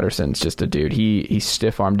 Cordero Patterson's just a dude. He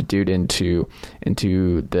stiff-armed a dude into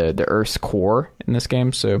the Earth's core in this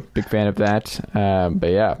game. So big fan of that.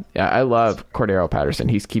 But yeah, I love Cordero Patterson.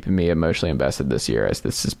 He's keeping me emotionally invested this year, as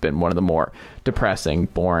this has been one of the more depressing,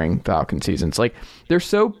 boring Falcon seasons. Like they're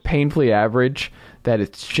so painfully average that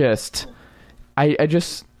it's just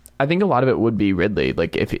I think a lot of it would be Ridley.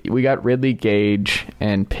 Like if we got Ridley, Gage,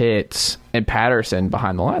 and Pitts and Patterson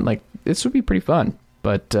behind the line, like this would be pretty fun.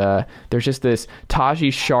 But there's just this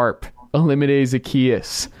Taji Sharp, Elimine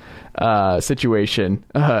Zacchaeus situation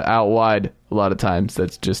out wide a lot of times.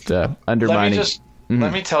 That's just undermining.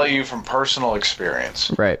 Let me tell you from personal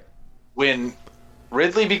experience. Right. When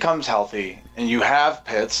Ridley becomes healthy and you have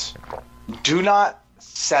Pitts, do not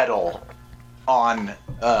settle on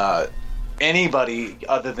anybody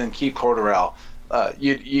other than Keith Cordero.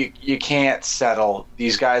 You can't settle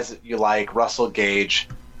these guys that you like, Russell Gage.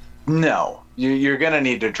 No, you're gonna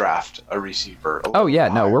need to draft a receiver. Oh yeah,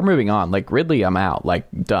 no, we're moving on. Like Ridley, I'm out. Like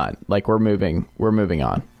done. Like we're moving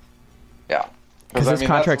on. Yeah, because his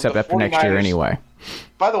contract's up after next year anyway.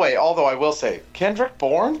 By the way, although I will say, Kendrick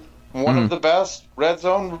Bourne, one of the best red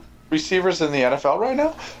zone receivers in the NFL right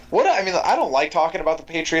now. I don't like talking about the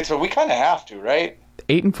Patriots, but we kind of have to, right?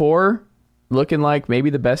 8-4. Looking like maybe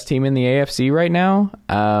the best team in the AFC right now.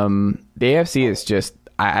 The AFC is just,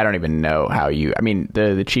 I don't even know how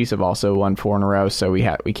the Chiefs have also won 4 in a row, so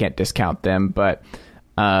we can't discount them. But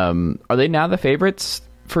are they now the favorites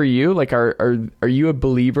for you? Like, are you a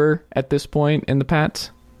believer at this point in the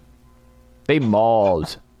Pats? They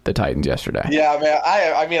mauled the Titans yesterday. Yeah, man. I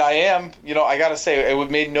am. I gotta say,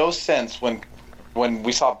 it made no sense when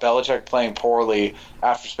we saw Belichick playing poorly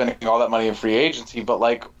after spending all that money in free agency. But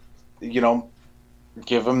like,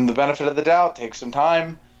 give him the benefit of the doubt. Take some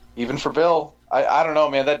time, even for Bill. I don't know,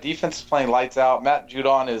 man. That defense is playing lights out. Matt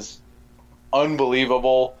Judon is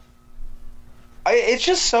unbelievable. It's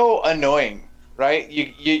just so annoying, right?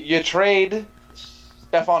 You trade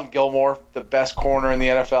Stephon Gilmore, the best corner in the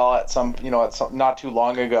NFL, at some not too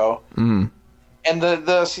long ago. Mm-hmm. And the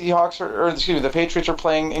Seahawks the Patriots are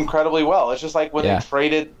playing incredibly well. It's just like when they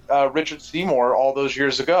traded Richard Seymour all those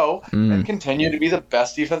years ago and continue to be the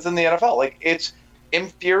best defense in the NFL. Like, it's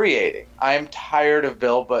infuriating. I'm tired of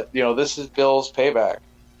Bill, but this is Bill's payback.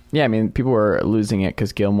 Yeah, I mean, people were losing it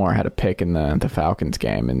because Gilmore had a pick in the Falcons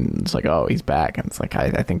game, and it's like, oh, he's back. And it's like,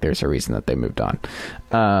 I think there's a reason that they moved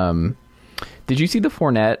on. Did you see the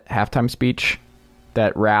Fournette halftime speech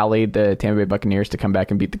that rallied the Tampa Bay Buccaneers to come back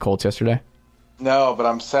and beat the Colts yesterday? No, but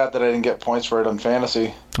I'm sad that I didn't get points for it on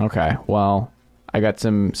fantasy. Okay, well, I got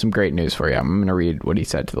some great news for you. I'm going to read what he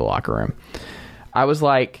said to the locker room. I was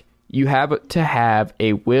like, you have to have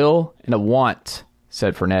a will and a want,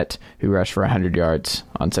 said Fournette, who rushed for 100 yards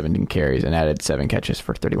on 17 carries and added 7 catches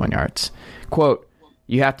for 31 yards. Quote,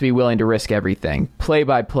 you have to be willing to risk everything. Play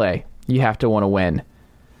by play. You have to want to win.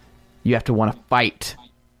 You have to want to fight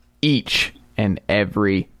each and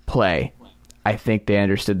every play. I think they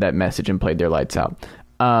understood that message and played their lights out.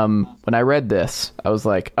 When I read this, I was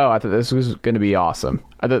like, oh, I thought this was going to be awesome.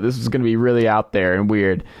 I thought this was going to be really out there and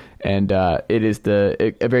weird. And it is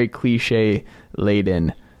a very cliche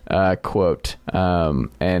laden quote.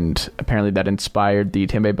 And apparently that inspired the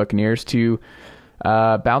Tampa Bay Buccaneers to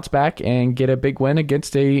bounce back and get a big win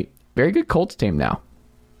against a very good Colts team now.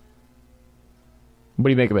 What do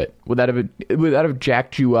you make of it? Would that have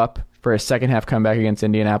jacked you up for a second half comeback against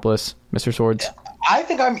Indianapolis, Mr. Swords? I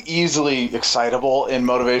think I'm easily excitable in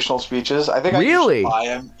motivational speeches. I think really? I buy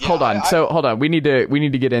them. Yeah, hold on. We need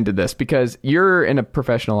to get into this because you're in a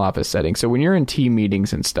professional office setting. So when you're in team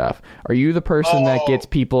meetings and stuff, are you the person that gets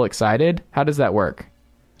people excited? How does that work?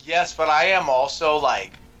 Yes, but I am also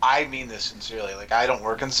like, I mean this sincerely. Like, I don't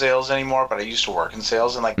work in sales anymore, but I used to work in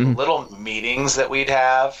sales, and like the little meetings that we'd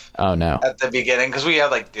have. Oh no! At the beginning, because we had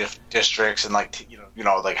like districts and like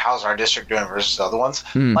like how's our district doing versus other ones.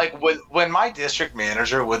 Like when my district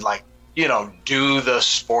manager would like do the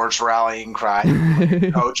sports rallying cry,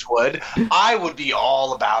 like coach would, I would be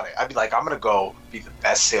all about it. I'd be like, I'm gonna go be the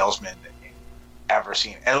best salesman that you've ever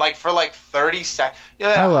seen, and like for like 30 seconds.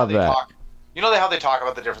 I love that. You know how they talk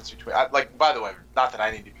about the difference between, like, by the way, not that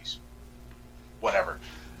I need to be whatever,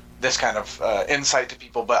 this kind of insight to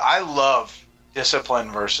people, but I love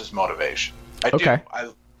discipline versus motivation. I do.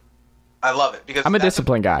 I love it because I'm a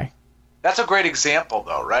discipline guy. That's a great example,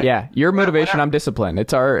 though, right? Yeah, you're motivation. I'm discipline.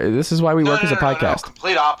 This is why we work as a podcast. No,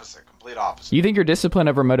 complete opposite. You think you're discipline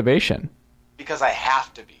over motivation? Because I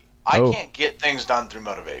have to be. I can't get things done through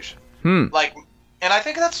motivation. Like, and I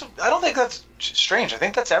don't think that's strange. I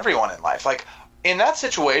think that's everyone in life. Like, in that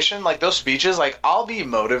situation, like those speeches, like I'll be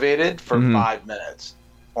motivated for 5 minutes,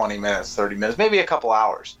 20 minutes, 30 minutes, maybe a couple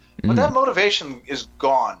hours. But that motivation is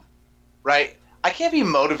gone, right? I can't be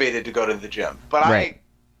motivated to go to the gym, but I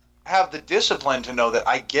have the discipline to know that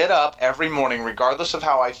I get up every morning, regardless of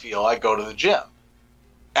how I feel, I go to the gym.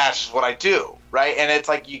 That's just what I do, right? And it's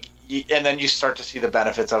like and then you start to see the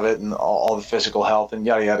benefits of it and all the physical health and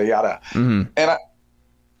yada, yada, yada.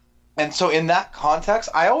 And so in that context,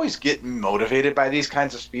 I always get motivated by these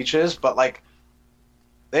kinds of speeches, but like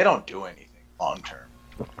they don't do anything long term.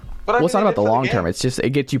 Well, it's not about the long term. It's just,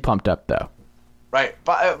 it gets you pumped up though. Right.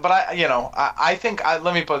 But I think,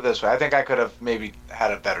 let me put it this way. I think I could have maybe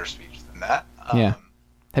had a better speech than that. Yeah.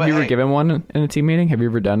 Have you ever given one in a team meeting? Have you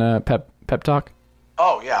ever done a pep talk?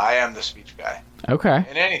 Oh yeah, I am the speech guy. Okay.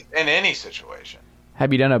 In any situation.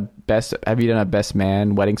 Have you done a best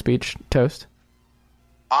man wedding speech toast?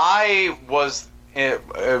 I was at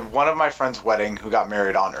one of my friend's wedding who got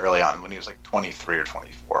married early on when he was like 23 or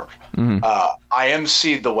 24. I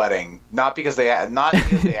emceed the wedding, not because they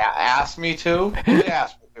asked me to. They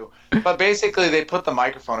asked me to. But basically they put the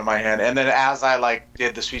microphone in my hand, and then as I like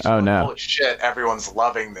did the speech, holy shit, everyone's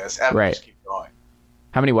loving this. Just keep going.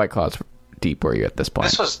 How many White Claws deep were you at this point?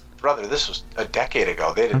 This was a decade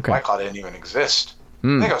ago. White Claw didn't even exist.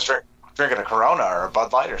 I think I was drinking a Corona or a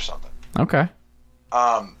Bud Light or something. Okay.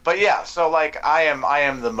 But yeah, so like I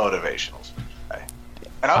am the motivational speech guy,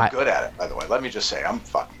 and I'm good at it. By the way, let me just say I'm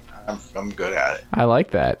good at it. I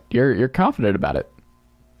like that. You're confident about it.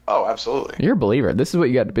 Oh, absolutely. You're a believer. This is what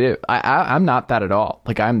you got to be. I'm not that at all.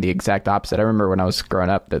 Like I'm the exact opposite. I remember when I was growing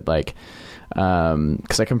up that like,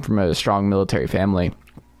 because I come from a strong military family,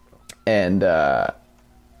 and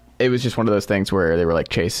it was just one of those things where they were like,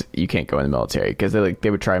 Chase, you can't go in the military, because they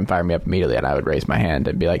would try and fire me up immediately, and I would raise my hand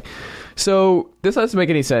and be like, so this doesn't make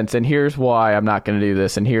any sense, and here's why I'm not going to do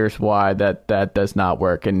this, and here's why that does not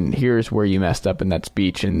work, and here's where you messed up in that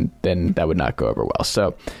speech, and then that would not go over well.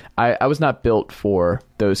 So I was not built for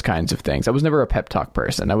those kinds of things. I was never a pep talk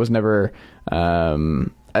person. I was never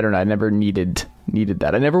I don't know, I never needed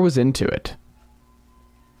that. I never was into it.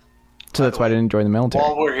 So that's why I didn't join the military.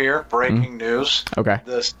 While we're here, breaking news. Okay.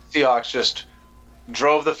 The Seahawks just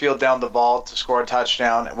drove the field down the ball to score a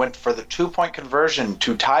touchdown and went for the 2-point conversion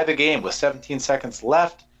to tie the game with 17 seconds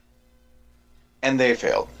left, and they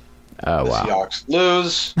failed. Oh, wow. The Seahawks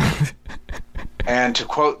lose. And to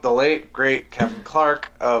quote the late, great Kevin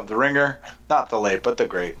Clark of The Ringer, not the late, but the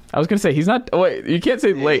great. I was going to say, he's not... Oh, wait, you can't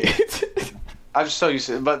say late. I'm just so used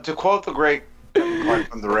to it. But to quote the great Kevin Clark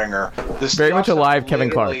from The Ringer, the Seahawks very much alive Kevin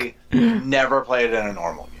Clark. Never played in a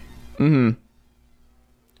normal game.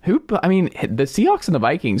 I mean, the Seahawks and the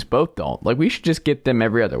Vikings both don't. Like, we should just get them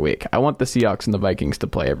every other week. I want the Seahawks and the Vikings to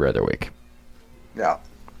play every other week. Yeah.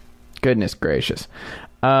 Goodness gracious.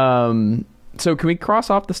 So can we cross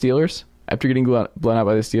off the Steelers after getting blown out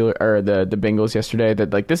by the Steelers or the Bengals yesterday?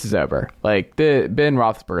 That like this is over. Like Ben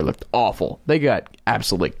Roethlisberger looked awful. They got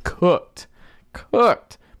absolutely cooked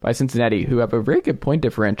by Cincinnati, who have a very good point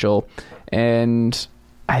differential, and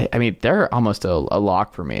I mean they're almost a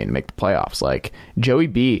lock for me to make the playoffs. Like Joey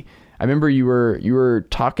B, I remember you were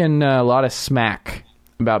talking a lot of smack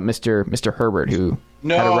about Mr. Herbert, who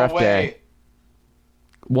had a rough day.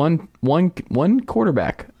 one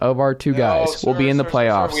quarterback of our two guys will be in the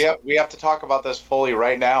playoffs. We have to talk about this fully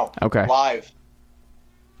right now. Okay. Live.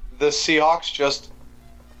 The Seahawks just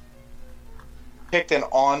kicked an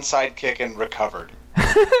onside kick and recovered.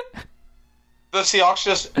 The Seahawks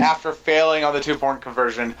just, after failing on the 2-point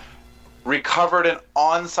conversion, recovered an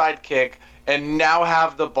onside kick and now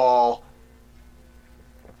have the ball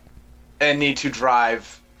and need to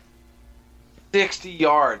drive 60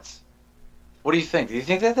 yards. What do you think? Do you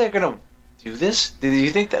think that they're going to do this? Do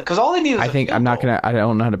you think that? Because all they need is I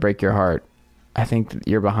don't know how to break your heart. I think that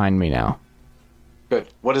you're behind me now. Good.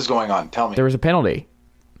 What is going on? Tell me. There was a penalty.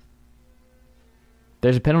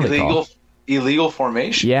 There's a penalty call. Illegal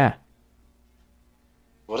formation? Yeah.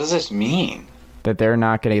 What does this mean? That they're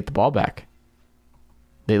not going to get the ball back.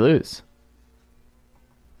 They lose.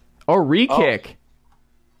 Oh, re-kick.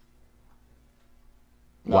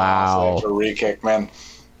 No, wow. It's a re-kick, man.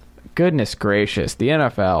 Goodness gracious. The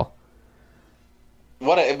NFL.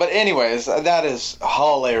 But anyways, that is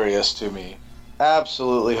hilarious to me.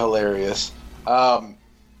 Absolutely hilarious. Hey,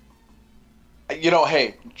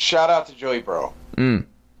 shout out to Joey Burrow. Shout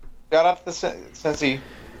out to the Cincy.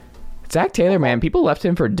 Zach Taylor, man, people left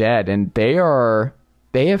him for dead, and they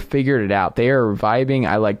have figured it out. They are vibing.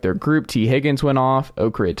 I like their group. T. Higgins went off.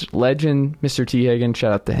 Oak Ridge legend, Mr. T. Higgins.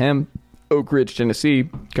 Shout out to him. Oak Ridge, Tennessee.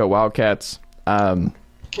 Go Wildcats. Can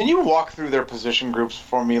you walk through their position groups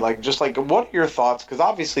for me? What are your thoughts? Because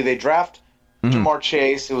obviously they draft Jamar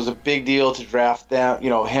Chase. It was a big deal to draft them,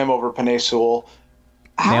 him over Penei Sewell.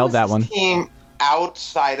 Nailed that one. Team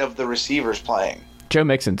outside of the receivers playing. Joe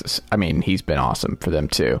Mixon's, he's been awesome for them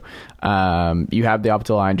too. You have the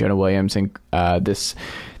offensive line, Jonah Williams, and this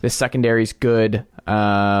secondary's good.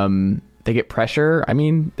 They get pressure.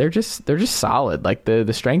 They're just solid. Like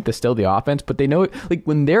the strength is still the offense, but they know it. Like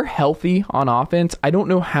when they're healthy on offense, I don't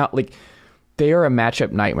know how. Like they are a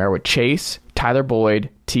matchup nightmare with Chase, Tyler Boyd,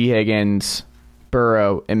 T. Higgins,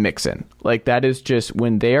 Burrow, and Mixon. Like that is just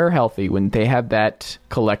when they are healthy, when they have that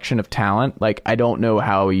collection of talent. Like I don't know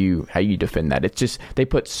how you defend that. It's just they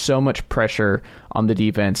put so much pressure on the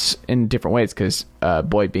defense in different ways because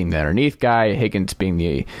Boyd being the underneath guy, Higgins being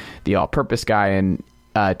the all-purpose guy, and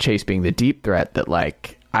Chase being the deep threat. That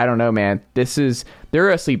I don't know, man. They're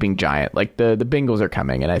a sleeping giant. Like the Bengals are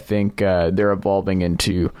coming, and I think they're evolving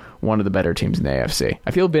into one of the better teams in the AFC.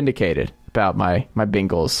 I feel vindicated about my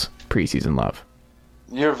Bengals preseason love.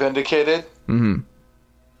 You're vindicated? Mm-hmm.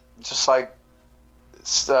 Just like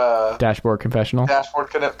Dashboard Confessional? Dashboard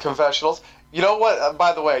Confessionals. You know what?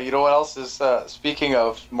 By the way, you know what else is, speaking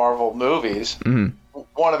of Marvel movies,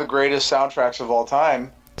 one of the greatest soundtracks of all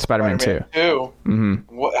time, Spider-Man 2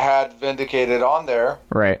 had Vindicated on there.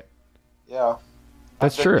 Right. Yeah.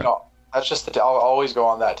 That's true. That's just I'll always go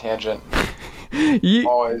on that tangent.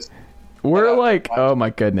 Always. We're oh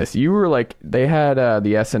my goodness. You were they had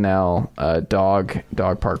the SNL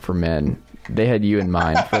dog park for men. They had you in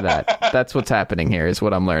mind for that. That's what's happening here is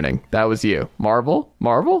what I'm learning. That was you. Marvel.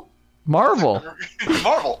 Marvel. You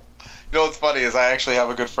know what's funny is I actually have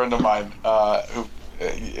a good friend of mine who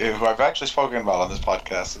I've actually spoken about on this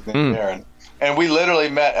podcast. His name's Aaron. And we literally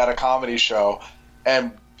met at a comedy show,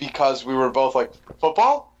 and because we were both like,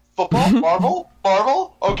 football, Marvel,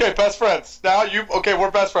 okay, best friends.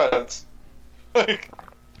 We're best friends.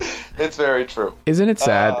 It's very true. Isn't it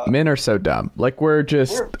sad? Men are so dumb. We're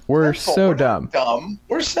so dumb.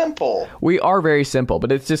 We're simple. We are very simple,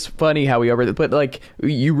 but it's just funny how we but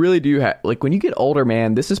you really do have, when you get older,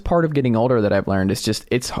 man, this is part of getting older that I've learned. It's just,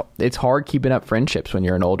 it's hard keeping up friendships when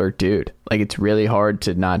you're an older dude. It's really hard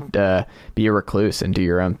to not be a recluse and do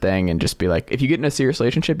your own thing and just be if you get in a serious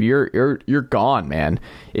relationship, you're gone, man.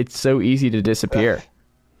 It's so easy to disappear.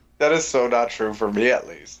 That is so not true for me, at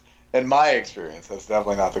least. In my experience, that's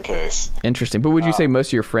definitely not the case. Interesting. But would you say most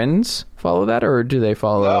of your friends follow that, or do they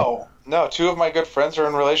follow? No. Two of my good friends are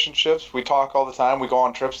in relationships. We talk all the time. We go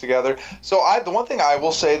on trips together. So the one thing I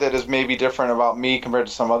will say that is maybe different about me compared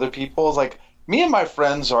to some other people is me and my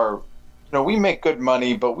friends are, we make good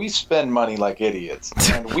money, but we spend money like idiots.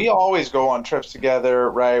 And we always go on trips together,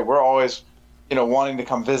 right? We're always, wanting to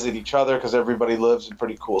come visit each other because everybody lives in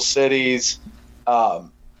pretty cool cities. So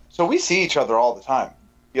we see each other all the time.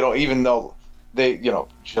 Even though they,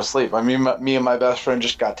 just leave. Me and my best friend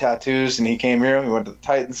just got tattoos, and he came here. We went to the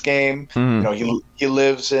Titans game. He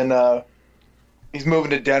lives in, he's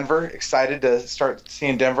moving to Denver. Excited to start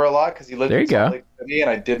seeing Denver a lot because he lived in Salt Lake City, and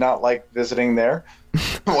I did not like visiting there.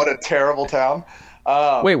 What a terrible town.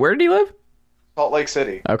 Wait, where did he live? Salt Lake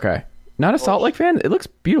City. Okay. Not a Salt Lake fan? It looks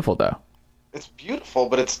beautiful, though. It's beautiful,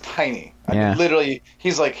 but it's tiny. Yeah. Literally,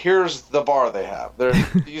 he's like, here's the bar they have. There's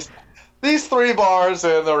these 3 bars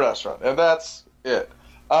and the restaurant, and that's it.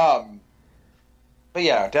 But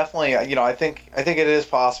yeah, definitely. I think it is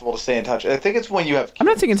possible to stay in touch. I think it's when you have kids. I'm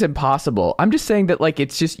not saying it's impossible. I'm just saying that like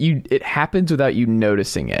it's just it happens without you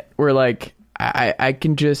noticing it. Where like I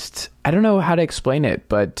can just, I don't know how to explain it,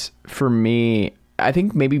 but for me, I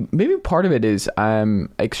think maybe part of it is I'm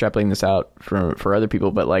extrapolating this out for other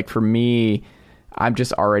people, but like for me, I'm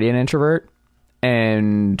just already an introvert,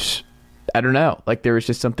 and I don't know, like there was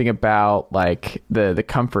just something about like the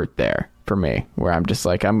comfort there for me where I'm just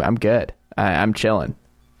like I'm good. I'm chilling.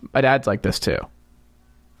 My dad's like this too.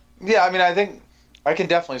 Yeah, I mean, I think I can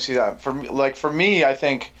definitely see that. For me, I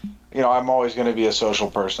think, I'm always going to be a social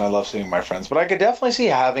person. I love seeing my friends, but I could definitely see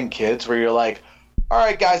having kids where you're like, all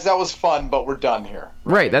right, guys, that was fun, but we're done here.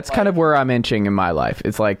 Right. That's kind of where I'm inching in my life.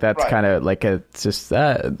 It's like that's kind of like it's just we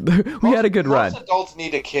had a good run. Most adults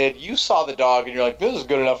need a kid. You saw the dog, and you're like, this is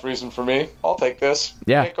good enough reason for me. I'll take this.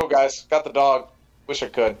 Yeah. Hey, go, guys. Got the dog. Wish I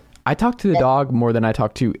could. I talk to the dog more than I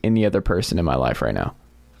talk to any other person in my life right now.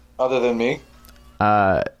 Other than me?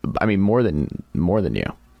 I mean, more than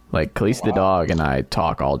you. Like, Khaleesi the dog and I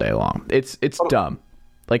talk all day long. It's dumb.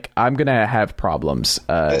 Like, I'm going to have problems.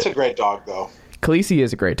 It's a great dog, though. Khaleesi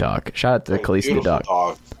is a great dog. Shout out to Khaleesi the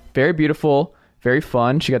dog. Very beautiful. Very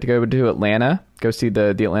fun. She got to go to Atlanta. Go see the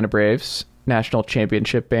Atlanta Braves national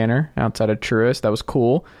championship banner outside of Truist. That was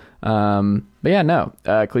cool. But yeah, no.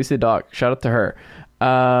 Khaleesi the dog. Shout out to her.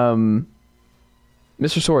 Mr.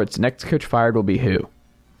 Sowards, next coach fired will be who?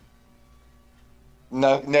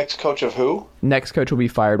 No, next coach of who? Next coach will be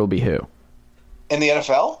fired will be who? In the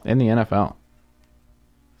NFL? In the NFL.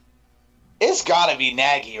 It's got to be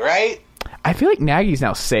Nagy, right? I feel like Nagy's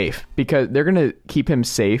now safe because they're going to keep him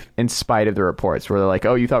safe in spite of the reports where they're like,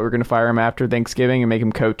 oh, you thought we were going to fire him after Thanksgiving and make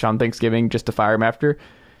him coach on Thanksgiving just to fire him after?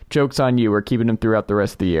 Joke's on you. We're keeping him throughout the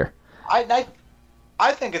rest of the year.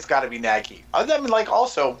 I think it's got to be Nagy. I mean, like,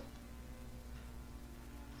 also,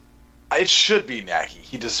 it should be Nagy.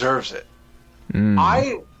 He deserves it.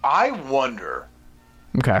 I wonder.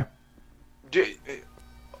 Okay.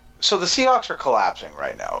 So the Seahawks are collapsing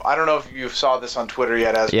right now. I don't know if you saw this on Twitter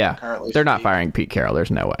yet. Currently they're not firing Pete Carroll. There's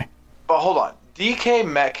no way. But hold on. DK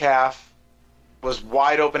Metcalf was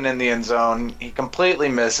wide open in the end zone. He completely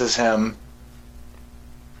misses him.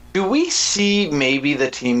 Do we see maybe the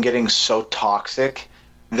team getting so toxic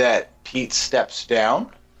that Pete steps down?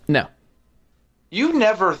 No. You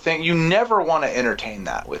never want to entertain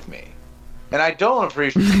that with me. And I don't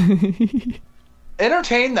appreciate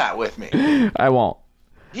entertain that with me. I won't.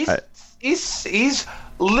 He's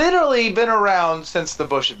literally been around since the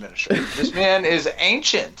Bush administration. This man is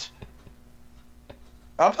ancient.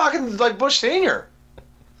 I'm talking like Bush Senior.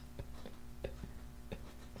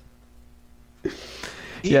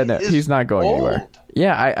 He's not going anywhere.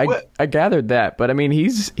 Yeah, I gathered that, but I mean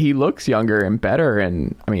he looks younger and better,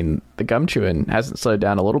 and I mean the gum chewing hasn't slowed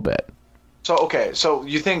down a little bit. So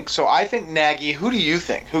I think Nagy. Who do you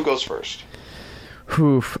think? Who goes first?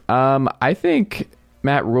 I think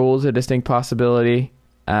Matt Rule is a distinct possibility.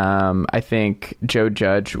 I think Joe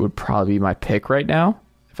Judge would probably be my pick right now,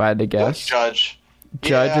 if I had to guess. Judge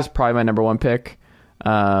is probably my number one pick. If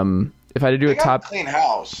I had to do a top clean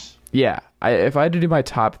house. Yeah, if I had to do my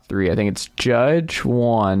top three, I think it's Judge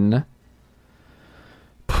 1.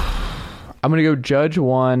 I'm gonna go Judge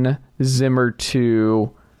 1, Zimmer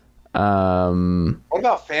 2. What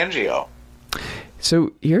about Fangio?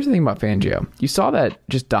 So here's the thing about Fangio. You saw that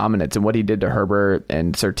just dominance and what he did to Herbert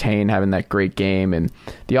and Surtain having that great game, and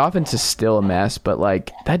the offense is still a mess, but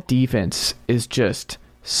like that defense is just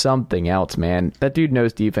something else, man. That dude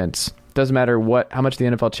knows defense. Doesn't matter how much the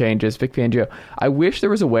NFL changes. Vic Fangio. I wish there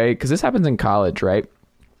was a way, because this happens in college, right?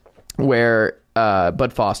 Where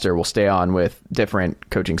Bud Foster will stay on with different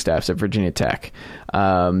coaching staffs at Virginia Tech.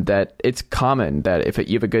 That it's common that if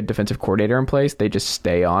you have a good defensive coordinator in place, they just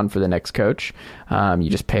stay on for the next coach. You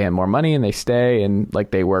just pay them more money and they stay, and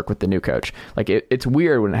like they work with the new coach. Like it's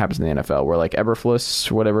weird when it happens in the NFL, where like Eberflus,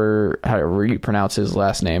 however you pronounce his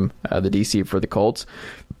last name, the DC for the Colts.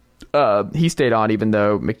 He stayed on even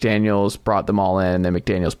though McDaniels brought them all in, and then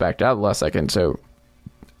McDaniels backed out the last second. So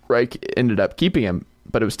Reich ended up keeping him,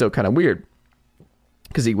 but it was still kind of weird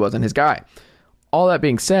because he wasn't his guy. All that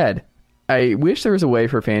being said, I wish there was a way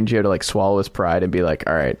for Fangio to like swallow his pride and be like,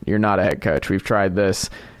 all right, you're not a head coach. We've tried this,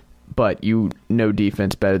 but you know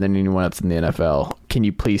defense better than anyone else in the NFL. Can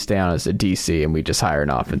you please stay on as a DC, and we just hire an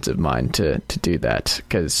offensive mind to do that?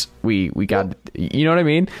 Because we got, you know what I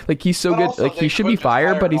mean? Like he's so good. Like he should be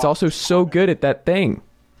fired, but he's also so good at that thing.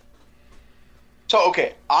 So,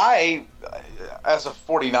 okay, I, as a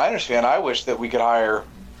 49ers fan, I wish that we could hire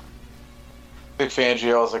Vic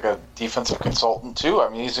Fangio as like a defensive consultant too. I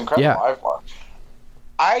mean, he's incredible. Yeah.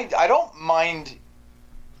 I don't mind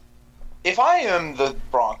if I am the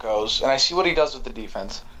Broncos and I see what he does with the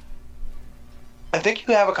defense, I think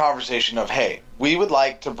you have a conversation of, hey, we would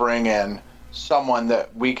like to bring in someone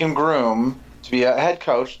that we can groom to be a head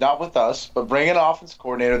coach, not with us, but bring an offensive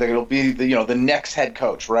coordinator that will be the next head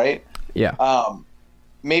coach, right? Yeah.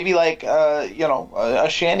 Maybe like a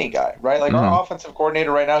Shanny guy, right? Like our offensive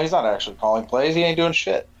coordinator right now, he's not actually calling plays. He ain't doing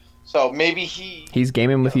shit. So maybe he's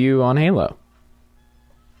gaming with you on Halo.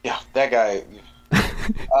 Yeah, that guy.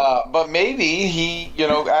 But maybe he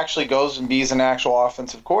actually goes and be an actual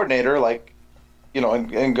offensive coordinator, like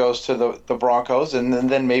and goes to the Broncos, and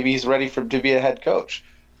then maybe he's ready to be a head coach.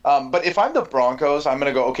 But if I'm the Broncos, I'm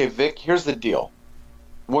going to go, okay, Vic, here's the deal.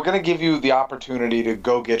 We're going to give you the opportunity to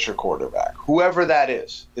go get your quarterback, whoever that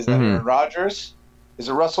is. Is that Aaron Rodgers? Is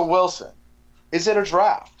it Russell Wilson? Is it a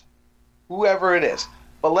draft? Whoever it is.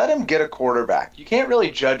 But let him get a quarterback. You can't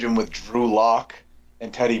really judge him with Drew Lock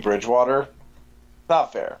and Teddy Bridgewater.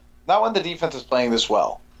 Not fair. Not when the defense is playing this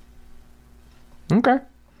well. Okay.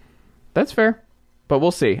 That's fair. But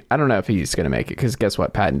we'll see. I don't know if he's going to make it because guess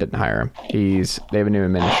what? Patton didn't hire him. They have a new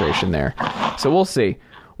administration there. So we'll see.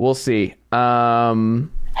 We'll see.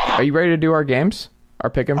 Are you ready to do our games? Our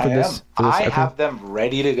pick 'em for this? I have them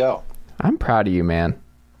ready to go. I'm proud of you, man.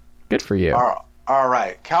 Good for you. All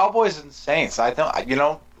right. Cowboys and Saints. I think,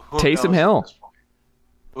 Taysom Hill.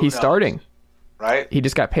 He's starting. Right? He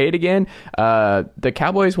just got paid again. The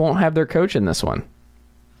Cowboys won't have their coach in this one.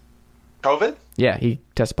 COVID? Yeah, he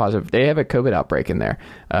tested positive. They have a COVID outbreak in there.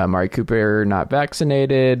 Amari Cooper not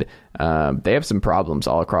vaccinated. They have some problems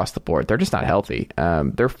all across the board. They're just not healthy.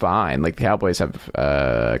 They're fine. Like the Cowboys have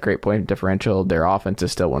a great point differential. Their offense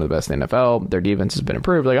is still one of the best in the NFL. Their defense has been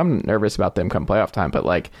improved. Like I'm nervous about them come playoff time, but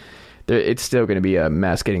like it's still going to be a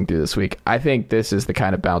mess getting through this week. I think this is the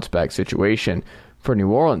kind of bounce back situation for New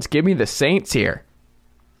Orleans. Give me the Saints here.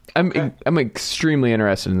 I'm extremely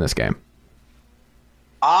interested in this game.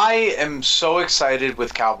 I am so excited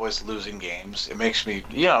with Cowboys losing games. It makes me,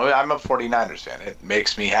 I'm a 49ers fan. It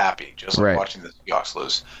makes me happy just like watching the Seahawks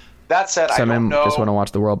lose. That said, I don't know. Just want to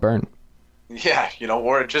watch the world burn. Yeah,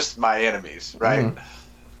 or just my enemies, right?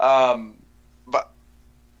 But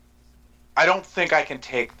I don't think I can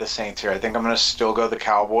take the Saints here. I think I'm going to still go the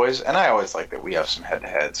Cowboys, and I always like that we have some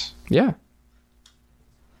head-to-heads. Yeah.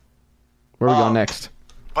 Where are we going next?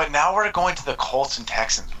 But now we're going to the Colts and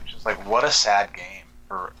Texans, which is like, what a sad game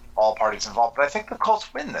for all parties involved. But I think the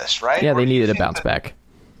Colts win this, right? Yeah, they needed a bounce back.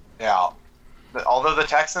 Yeah. Although the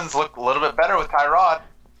Texans look a little bit better with Tyrod.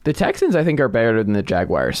 The Texans, I think, are better than the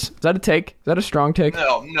Jaguars. Is that a take? Is that a strong take?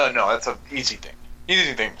 No. That's an easy thing.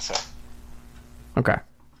 Easy thing to say. Okay.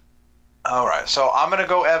 All right. So I'm going to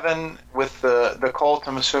go Evan with the Colts.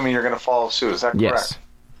 I'm assuming you're going to follow suit. Is that correct? Yes.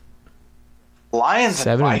 Lions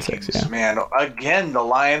and 7 Vikings, and 6, yeah. man. Again, the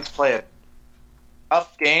Lions play a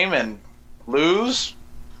tough game and lose.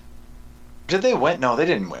 Did they win? No, they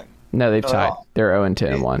didn't win. No, they've tied. They're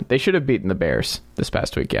 0-10-1. They should have beaten the Bears this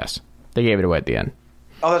past week, yes. They gave it away at the end.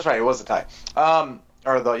 Oh, that's right. It was a tie.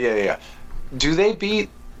 Yeah. Do they beat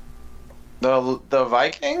the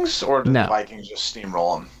Vikings, or do the Vikings just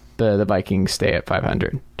steamroll them? The Vikings stay at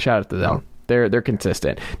 500. Shout out to them. Oh. They're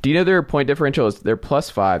consistent. Do you know their point differential is they're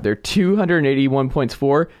 +5. They're 281 points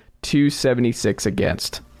for, 276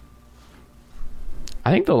 against.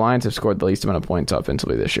 I think the Lions have scored the least amount of points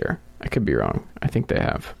offensively this year. I could be wrong. I think they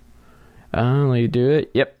have. Let me do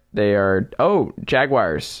it. Yep, they are. Oh,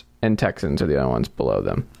 Jaguars and Texans are the only ones below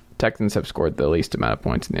them. Texans have scored the least amount of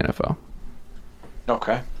points in the NFL.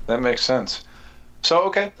 Okay, that makes sense. So,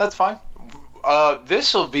 okay, that's fine.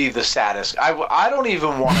 This will be the saddest. I don't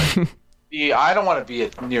even want to be. I don't want to be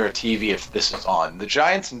near a TV if this is on. The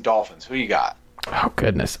Giants and Dolphins. Who you got? Oh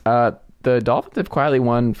goodness. The Dolphins have quietly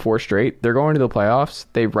won 4 straight. They're going to the playoffs.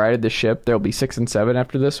 They've righted the ship. They'll be 6-7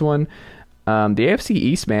 after this one. The AFC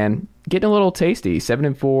East, man, getting a little tasty.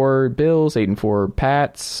 7-4 Bills, 8-4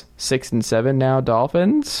 Pats, 6-7 now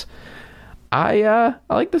Dolphins. I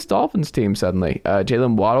like this Dolphins team suddenly.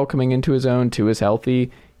 Jalen Waddle coming into his own. Tua is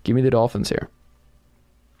healthy. Give me the Dolphins here.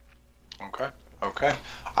 Okay.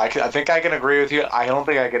 I think I can agree with you. I don't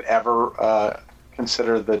think I could ever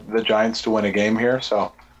consider the Giants to win a game here.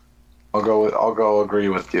 So I'll go agree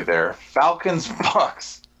with you there. Falcons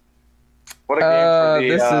Bucks. What a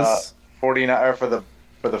game for the 49 or for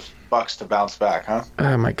the Bucks to bounce back, huh?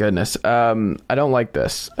 Oh my goodness. I don't like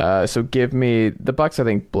this. So give me the Bucks. I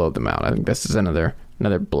think blow them out. I think this is another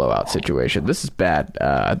blowout situation. This is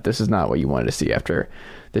bad. This is not what you wanted to see after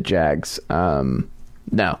the Jags.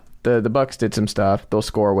 No. The Bucks did some stuff. They'll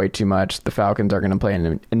score way too much. The Falcons are going to play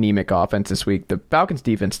an anemic offense this week. The Falcons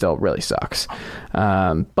defense still really sucks.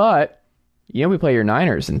 But we play your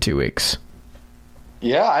Niners in 2 weeks.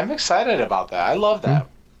 Yeah, I'm excited about that. I love that.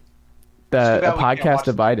 The podcast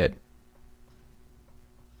divided.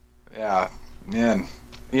 Yeah, man.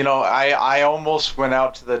 You know, I almost went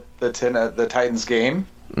out to the Titans game.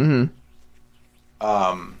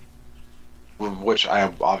 Which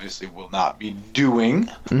I obviously will not be doing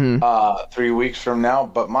 3 weeks from now.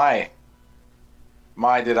 But my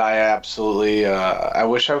did I absolutely I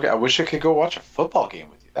wish I could go watch a football game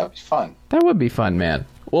with you. That'd be fun. That would be fun, man.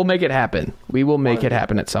 We'll make it happen. We will make it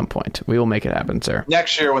happen at some point. We will make it happen, sir.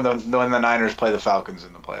 Next year when the Niners play the Falcons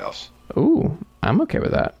in the playoffs. Ooh, I'm okay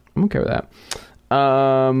with that. Where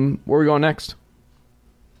are we going next?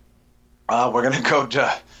 We're gonna go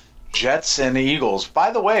to Jets and Eagles.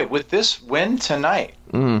 By the way, with this win tonight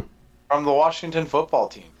from the Washington football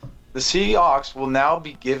team, the Seahawks will now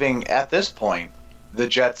be giving, at this point, the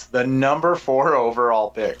Jets the number 4 overall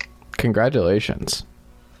pick. Congratulations.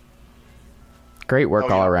 Great work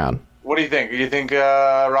all around. What do you think? Do you think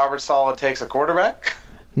Robert Saleh takes a quarterback?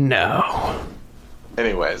 No.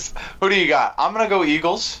 Anyways, who do you got? I'm going to go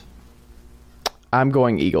Eagles. I'm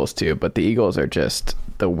going Eagles too, but the Eagles are just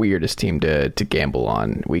the weirdest team to gamble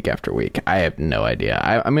on week after week. I have no idea.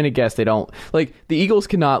 I'm going to guess they don't... Like, the Eagles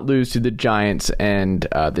cannot lose to the Giants and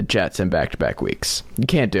the Jets in back-to-back weeks. You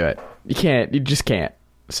can't do it. You just can't.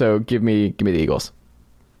 So give me the Eagles.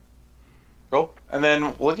 Cool. And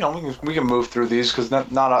then, well, we can move through these because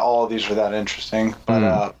not all of these are that interesting.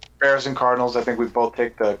 But Bears and Cardinals, I think we both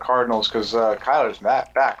take the Cardinals because Kyler's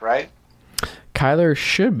back, right? Kyler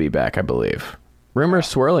should be back, I believe. Rumors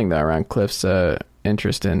swirling, though, around Cliff's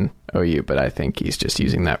interest in OU, but I think he's just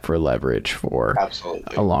using that for leverage for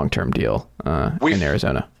a long-term deal in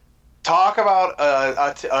Arizona. Talk about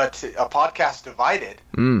a podcast divided.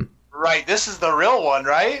 Right, this is the real one,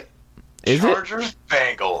 right? Chargers,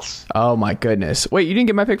 Bengals. Oh my goodness! Wait, you didn't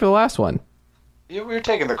get my pick for the last one. Yeah, we were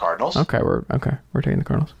taking the Cardinals. Okay, we're taking the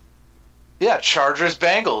Cardinals. Yeah, Chargers,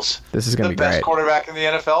 Bengals. This is gonna be great. The best quarterback in the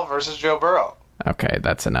NFL versus Joe Burrow. Okay,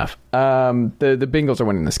 that's enough. The Bengals are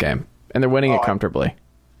winning this game, and they're winning it comfortably.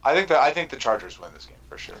 I think the Chargers win this game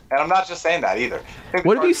for sure, and I'm not just saying that either.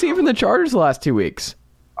 What have you seen from the Chargers the last 2 weeks?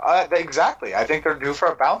 Exactly. I think they're due for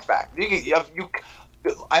a bounce back.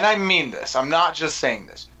 And I mean this. I'm not just saying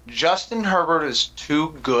this. Justin Herbert is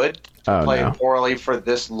too good to play poorly for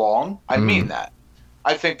this long. I mean that.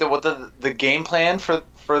 I think that what the game plan for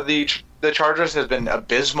the Chargers has been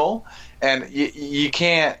abysmal, and you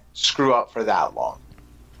can't screw up for that long.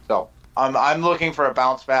 So I'm looking for a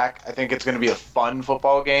bounce back. I think it's going to be a fun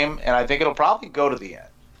football game, and I think it'll probably go to the end.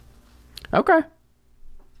 Okay.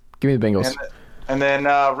 Give me the Bengals. And then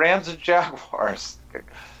Rams and Jaguars.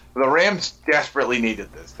 The Rams desperately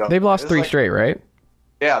needed this. They've lost 3 straight, right?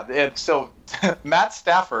 Yeah. And so Matt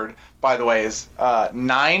Stafford, by the way, is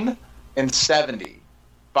 9-70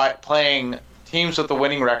 by playing teams with the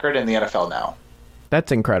winning record in the NFL now.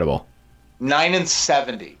 That's incredible.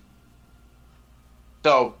 9-70.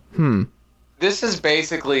 So this is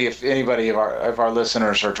basically, if anybody of our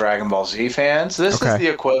listeners are Dragon Ball Z fans, this is the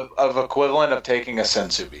equivalent of taking a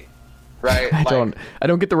Sensubi. Right? I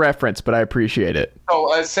don't get the reference, but I appreciate it.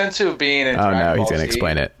 So, Sensu being in Dragon Ball he's going Z, to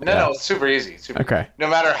explain it. No, it's super easy. Okay. No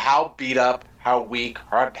matter how beat up, how weak,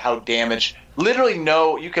 or how damaged, literally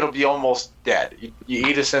you could be almost dead. You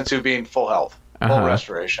eat a Sensu being full health, full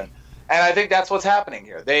restoration. And I think that's what's happening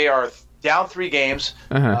here. They are down 3 games.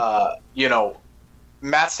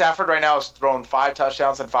 Matt Stafford right now has thrown 5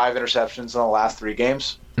 touchdowns and 5 interceptions in the last 3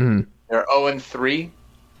 games. They're 0-3.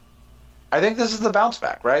 I think this is the bounce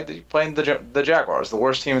back, right? They're playing the Jaguars, the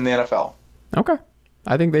worst team in the NFL. Okay.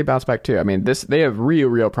 I think they bounce back too. I mean, they have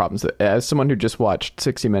real problems. As someone who just watched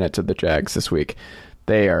 60 minutes of the Jags this week,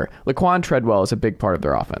 Laquan Treadwell is a big part of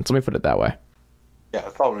their offense. Let me put it that way. Yeah,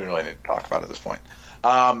 that's all we really need to talk about at this point.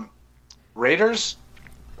 Raiders,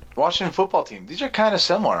 Washington football team. These are kind of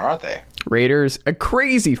similar, aren't they? Raiders, a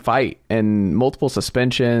crazy fight and multiple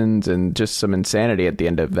suspensions and just some insanity at the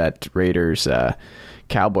end of that Raiders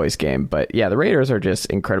Cowboys game. But yeah, the Raiders are just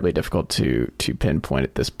incredibly difficult to pinpoint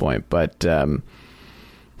at this point. But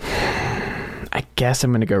I guess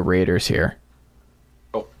I'm going to go Raiders here.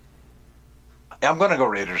 Oh. Yeah, I'm going to go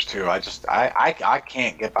Raiders too. I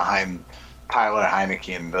can't get behind Tyler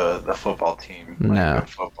Heineke and the football team. No. Good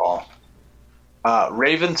football.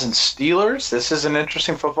 Ravens and Steelers. This is an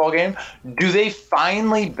interesting football game. Do they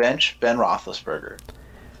finally bench Ben Roethlisberger?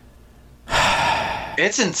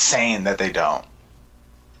 It's insane that they don't.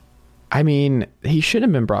 I mean, he should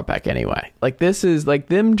have been brought back anyway. Like, this is like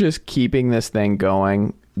them just keeping this thing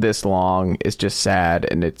going this long is just sad.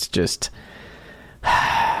 And it's just,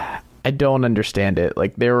 I don't understand it.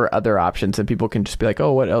 Like, there were other options, and people can just be like,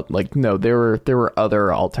 oh, what else? Like, no, there were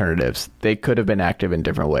other alternatives. They could have been active in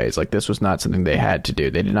different ways. Like, this was not something they had to do.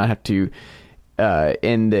 They did not have to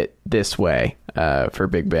end it this way for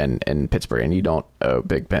Big Ben in Pittsburgh, and you don't owe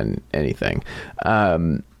Big Ben anything. I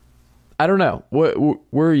don't know.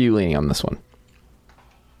 Where are you leaning on this one?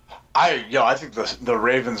 I think the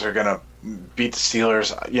Ravens are going to beat the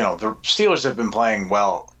Steelers. The Steelers have been playing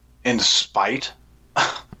well in spite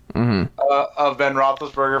of Ben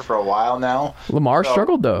Roethlisberger for a while now. Lamar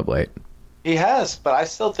struggled, though, of late. He has, but I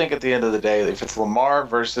still think at the end of the day, if it's Lamar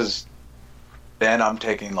versus Ben, I'm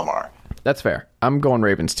taking Lamar. That's fair. I'm going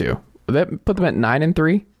Ravens, too. Would that put them at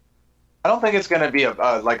 9-3? I don't think it's going to be a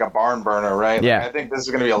barn burner, right? Yeah. I think this is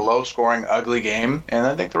going to be a low-scoring, ugly game, and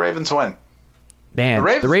I think the Ravens win. Man,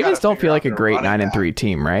 the Ravens don't feel like a great 9-3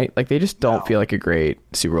 team, right? Like, they just don't feel like a great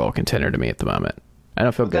Super Bowl contender to me at the moment. I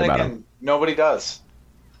don't feel good about them. Nobody does.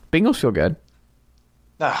 Bengals feel good.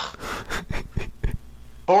 49ers,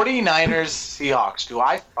 Seahawks. Do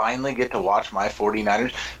I finally get to watch my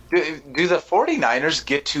 49ers? Do the 49ers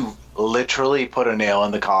get to literally put a nail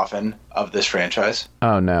in the coffin of this franchise?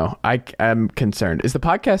 Oh, no. I'm concerned. Is the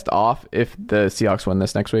podcast off if the Seahawks win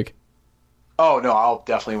this next week? Oh, no, I'll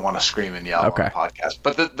definitely want to scream and yell on the podcast.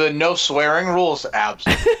 But the no swearing rule is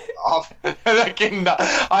absolutely off.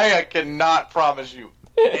 I cannot promise you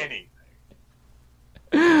anything.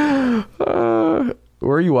 Where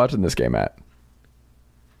are you watching this game at?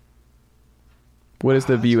 What is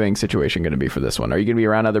the viewing situation going to be for this one? Are you going to be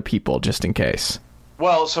around other people just in case?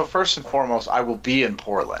 Well, so first and foremost, I will be in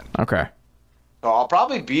Portland. Okay. So I'll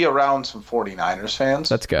probably be around some 49ers fans.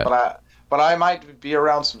 That's good. But I might be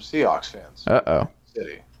around some Seahawks fans. Uh-oh.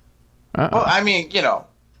 City. Well, I mean,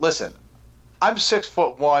 listen, I'm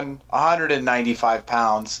 6'1", 195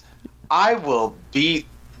 pounds. I will beat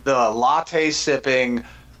the latte-sipping,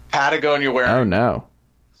 Patagonia-wearing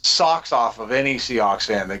socks off of any Seahawks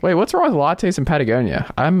fan. Wait, what's wrong with lattes and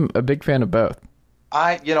Patagonia? I'm a big fan of both.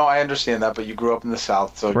 I understand that, but you grew up in the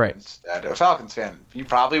South, so right. Instead, a Falcons fan, you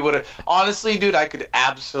probably would have. Honestly, dude, I could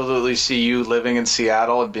absolutely see you living in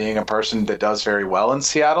Seattle and being a person that does very well in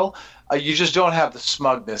Seattle. You just don't have the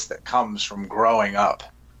smugness that comes from growing up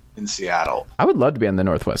in Seattle. I would love to be on the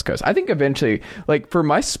Northwest Coast. I think eventually, like, for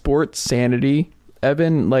my sports sanity,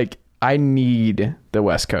 Evan, like, I need the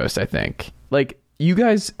West Coast, I think. Like, you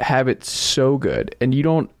guys have it so good, and you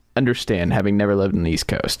don't understand, having never lived in the East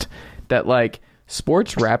Coast, that, like,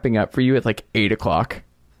 sports wrapping up for you at like 8 o'clock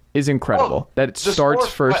is incredible. That it starts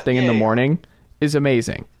first thing in the morning is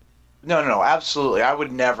amazing. No, absolutely. I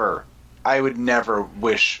would never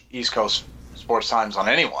wish East Coast sports times on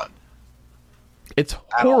anyone. It's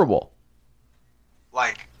horrible.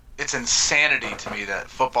 Like, it's insanity to me that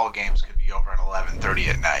football games could be over at 11:30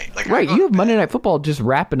 at night. Like, right, you have Monday Night Football just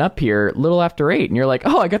wrapping up here a little after 8, and you're like,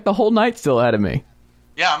 oh, I got the whole night still ahead of me.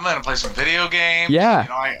 Yeah, I'm going to play some video games. Yeah.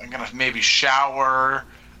 I'm going to maybe shower,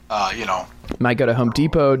 Might go to Home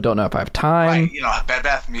Depot, don't know if I have time. Right, Bed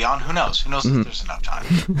Bath & Beyond, who knows? Who knows if there's enough time?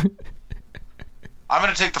 I'm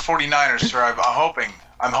going to take the 49ers, sir.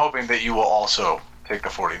 I'm hoping that you will also take the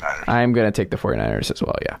 49ers. I'm going to take the 49ers as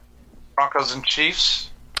well, yeah. Broncos and Chiefs?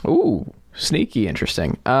 Ooh, sneaky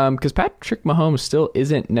interesting. Because Patrick Mahomes still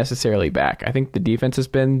isn't necessarily back. I think the defense has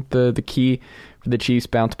been the key for the Chiefs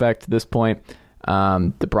bounce back to this point.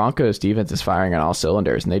 The Broncos defense is firing on all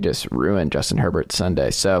cylinders, and they just ruined Justin Herbert's Sunday.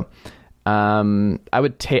 So I'm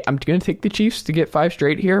going to take the Chiefs to get 5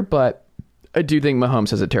 straight here, but I do think Mahomes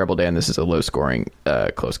has a terrible day, and this is a low-scoring,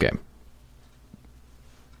 close game.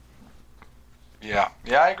 Yeah,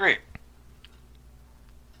 I agree.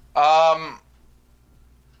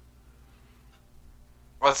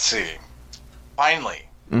 Let's see. Finally,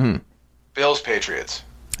 Bills Patriots.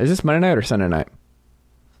 Is this Monday night or Sunday night?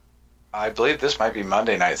 I believe this might be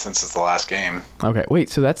Monday night since it's the last game. Okay, wait,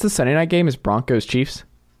 so that's the Sunday night game is Broncos Chiefs?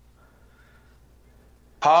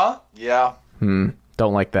 Huh? Yeah.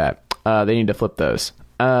 Don't like that. They need to flip those.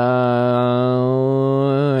 And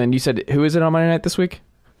you said, who is it on Monday night this week?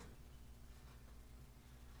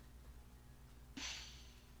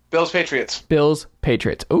 Bills Patriots. Bills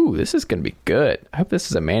Patriots. Ooh, this is going to be good. I hope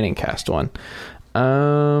this is a Manning cast one.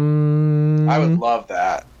 I would love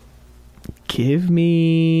that. Give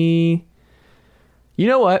me... You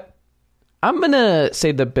know what? I'm going to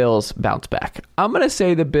say the Bills bounce back. I'm going to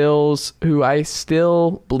say the Bills, who I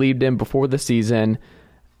still believed in before the season.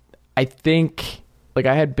 I think, like,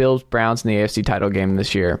 I had Bills-Browns in the AFC title game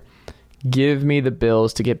this year. Give me the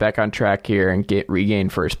Bills to get back on track here and regain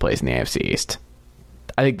first place in the AFC East.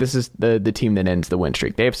 I think this is the team that ends the win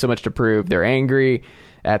streak. They have so much to prove. They're angry.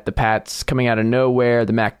 at the Pats coming out of nowhere.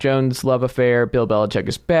 The Mac Jones love affair. Bill Belichick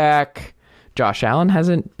is back. Josh Allen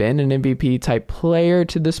hasn't been an MVP type player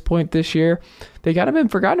to this point this year. They kind of been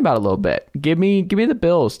forgotten about a little bit. Give me the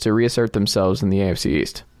Bills to reassert themselves in the AFC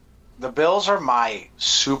East. The Bills are my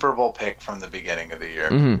Super Bowl pick from the beginning of the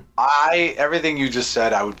year. Everything you just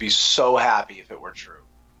said, I would be so happy if it were true.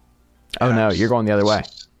 Oh, no, you're going the other way.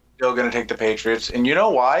 Still going to take the Patriots. And you know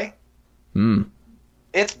why?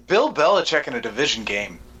 It's Bill Belichick in a division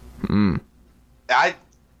game. I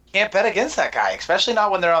can't bet against that guy, especially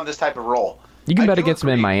not when they're on this type of roll. You can bet against him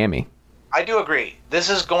in Miami. I do agree. This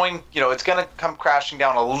is going, it's going to come crashing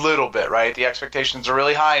down a little bit, right? The expectations are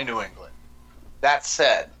really high in New England. That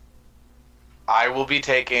said, I will be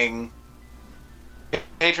taking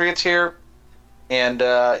Patriots here. And,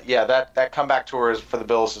 that comeback tour for the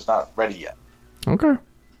Bills is not ready yet. Okay.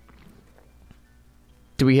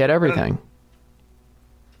 Do we hit everything?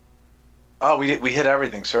 Oh, we hit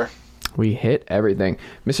everything, sir. We hit everything.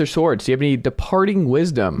 Mr. Sowards, do you have any departing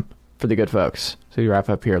wisdom for the good folks? So you wrap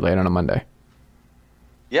up here late on a Monday.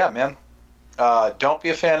 Yeah, man. Don't be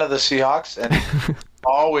a fan of the Seahawks, and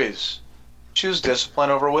always choose discipline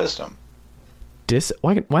over wisdom.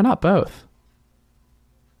 Why not both?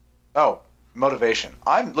 Oh, motivation.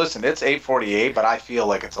 Listen, it's 8:48, but I feel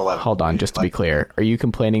like it's 11. Hold on, just to be clear. Are you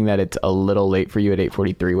complaining that it's a little late for you at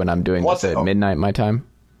 8:43 when I'm doing this at midnight my time?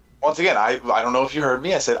 Once again, I don't know if you heard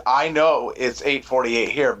me. I said, I know it's 8:48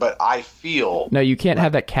 here, but I feel... No, you can't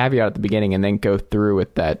have that caveat at the beginning and then go through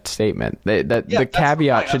with that statement. The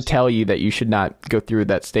caveat should tell you that you should not go through with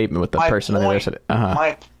that statement with the person on the other side.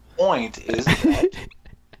 My point is that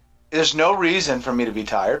there's no reason for me to be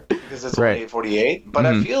tired because it's 8:48, but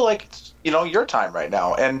I feel like it's, your time right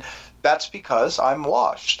now, and that's because I'm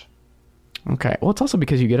washed. Okay. Well, it's also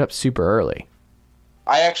because you get up super early.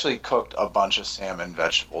 I actually cooked a bunch of salmon,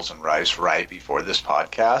 vegetables, and rice right before this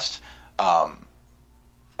podcast. I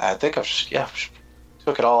think I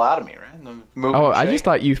took it all out of me, right? I just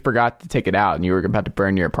thought you forgot to take it out and you were about to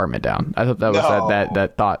burn your apartment down. I thought that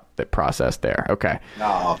was that process there. Okay.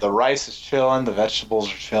 No, the rice is chilling. The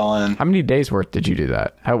vegetables are chilling. How many days worth did you do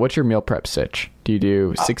that? What's your meal prep sitch? Do you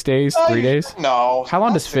do 6 days, 3 days? No. How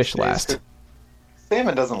long does fish last?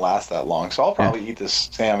 Salmon doesn't last that long, so I'll probably eat this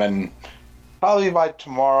salmon probably by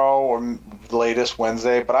tomorrow or latest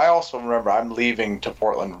Wednesday. But I also remember I'm leaving to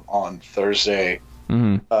Portland on Thursday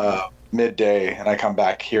midday, and I come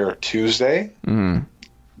back here Tuesday.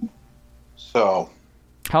 So,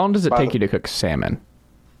 how long does it take you to cook salmon?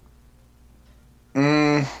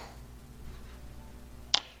 I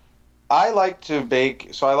like to bake,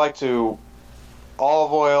 so I like to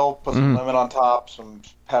olive oil, put some lemon on top, some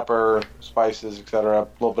pepper, spices, etc., a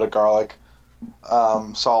little bit of garlic,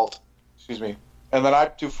 salt. Excuse me. And then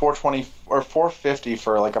I do 420 or 450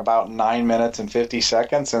 for like about 9 minutes and 50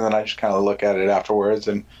 seconds, and then I just kind of look at it afterwards.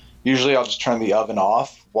 And usually I'll just turn the oven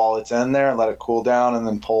off while it's in there and let it cool down, and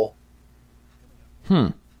then pull.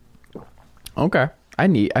 Okay.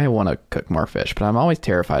 I want to cook more fish, but I'm always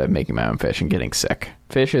terrified of making my own fish and getting sick.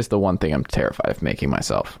 Fish is the one thing I'm terrified of making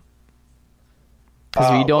myself.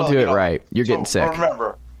 Because if you don't do it right, you're getting sick.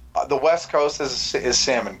 Remember, the West Coast is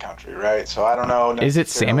salmon country, right? So I don't know. Is it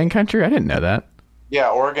salmon country? I didn't know that. Yeah,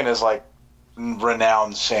 Oregon is like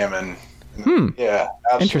renowned salmon. Yeah,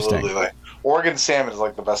 absolutely. Interesting. Like, Oregon salmon is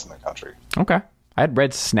like the best in the country. Okay. I had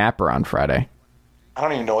red snapper on Friday. I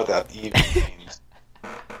don't even know what that even means.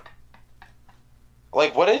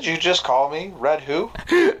 Like, what did you just call me? Red who?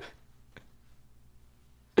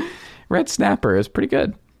 Red snapper is pretty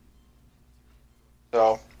good.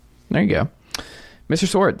 So there you go. Mr.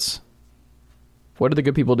 Sowards, what do the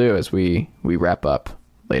good people do as we wrap up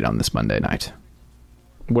late on this Monday night?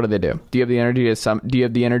 What do they do? Do you have the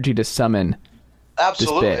energy to summon?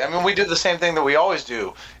 Absolutely. I mean, we do the same thing that we always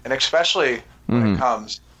do, and especially when it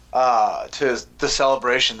comes to the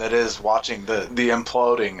celebration that is watching the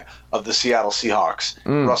imploding of the Seattle Seahawks.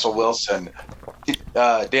 Russell Wilson,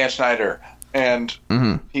 Dan Schneider, and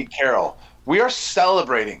Pete Carroll. We are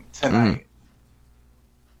celebrating tonight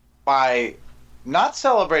by not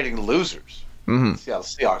celebrating losers, Seattle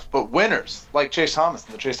Seahawks, but winners like Chase Thomas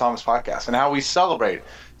and the Chase Thomas podcast. And how we celebrate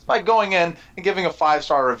is by going in and giving a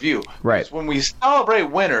 5-star review. Right. Because when we celebrate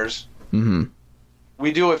winners,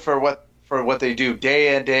 we do it for what they do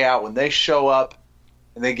day in, day out. When they show up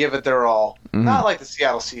and they give it their all, not like the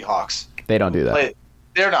Seattle Seahawks. They don't do that.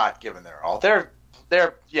 They're not giving their all. They're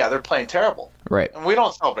playing terrible. Right. And we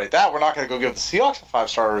don't celebrate that. We're not going to go give the Seahawks a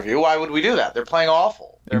 5-star review. Why would we do that? They're playing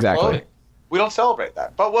awful. They're exactly. Floating. We don't celebrate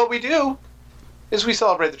that. But what we do is we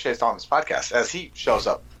celebrate the Chase Thomas podcast as he shows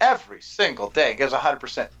up every single day, gives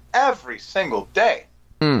 100% every single day.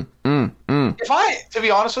 To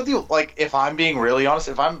be honest with you, like if I'm being really honest,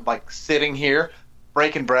 if I'm like sitting here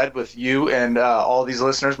breaking bread with you and all these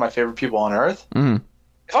listeners, my favorite people on earth,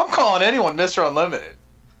 if I'm calling anyone Mr. Unlimited,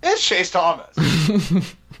 it's Chase Thomas.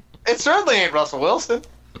 It certainly ain't Russell Wilson.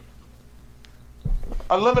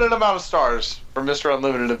 Unlimited amount of stars for Mr.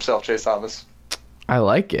 Unlimited himself, Chase Thomas. I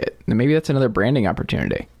like it. Maybe that's another branding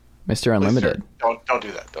opportunity, Mr. Unlimited. Don't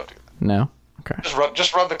do that. Don't do that. No. Okay.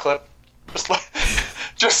 Just run the clip. Just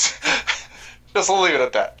leave it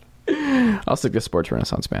at that. I'll stick to Sports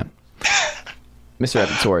Renaissance Man. Mr.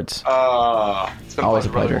 Evan Sowards. Always a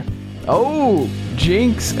pleasure. Oh,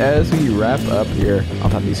 jinx! As we wrap up here, I'll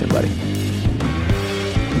talk to you soon, buddy.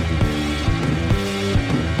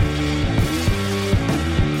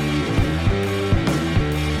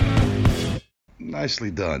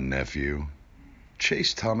 Nicely done, nephew.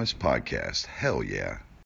 Chase Thomas Podcast. Hell yeah.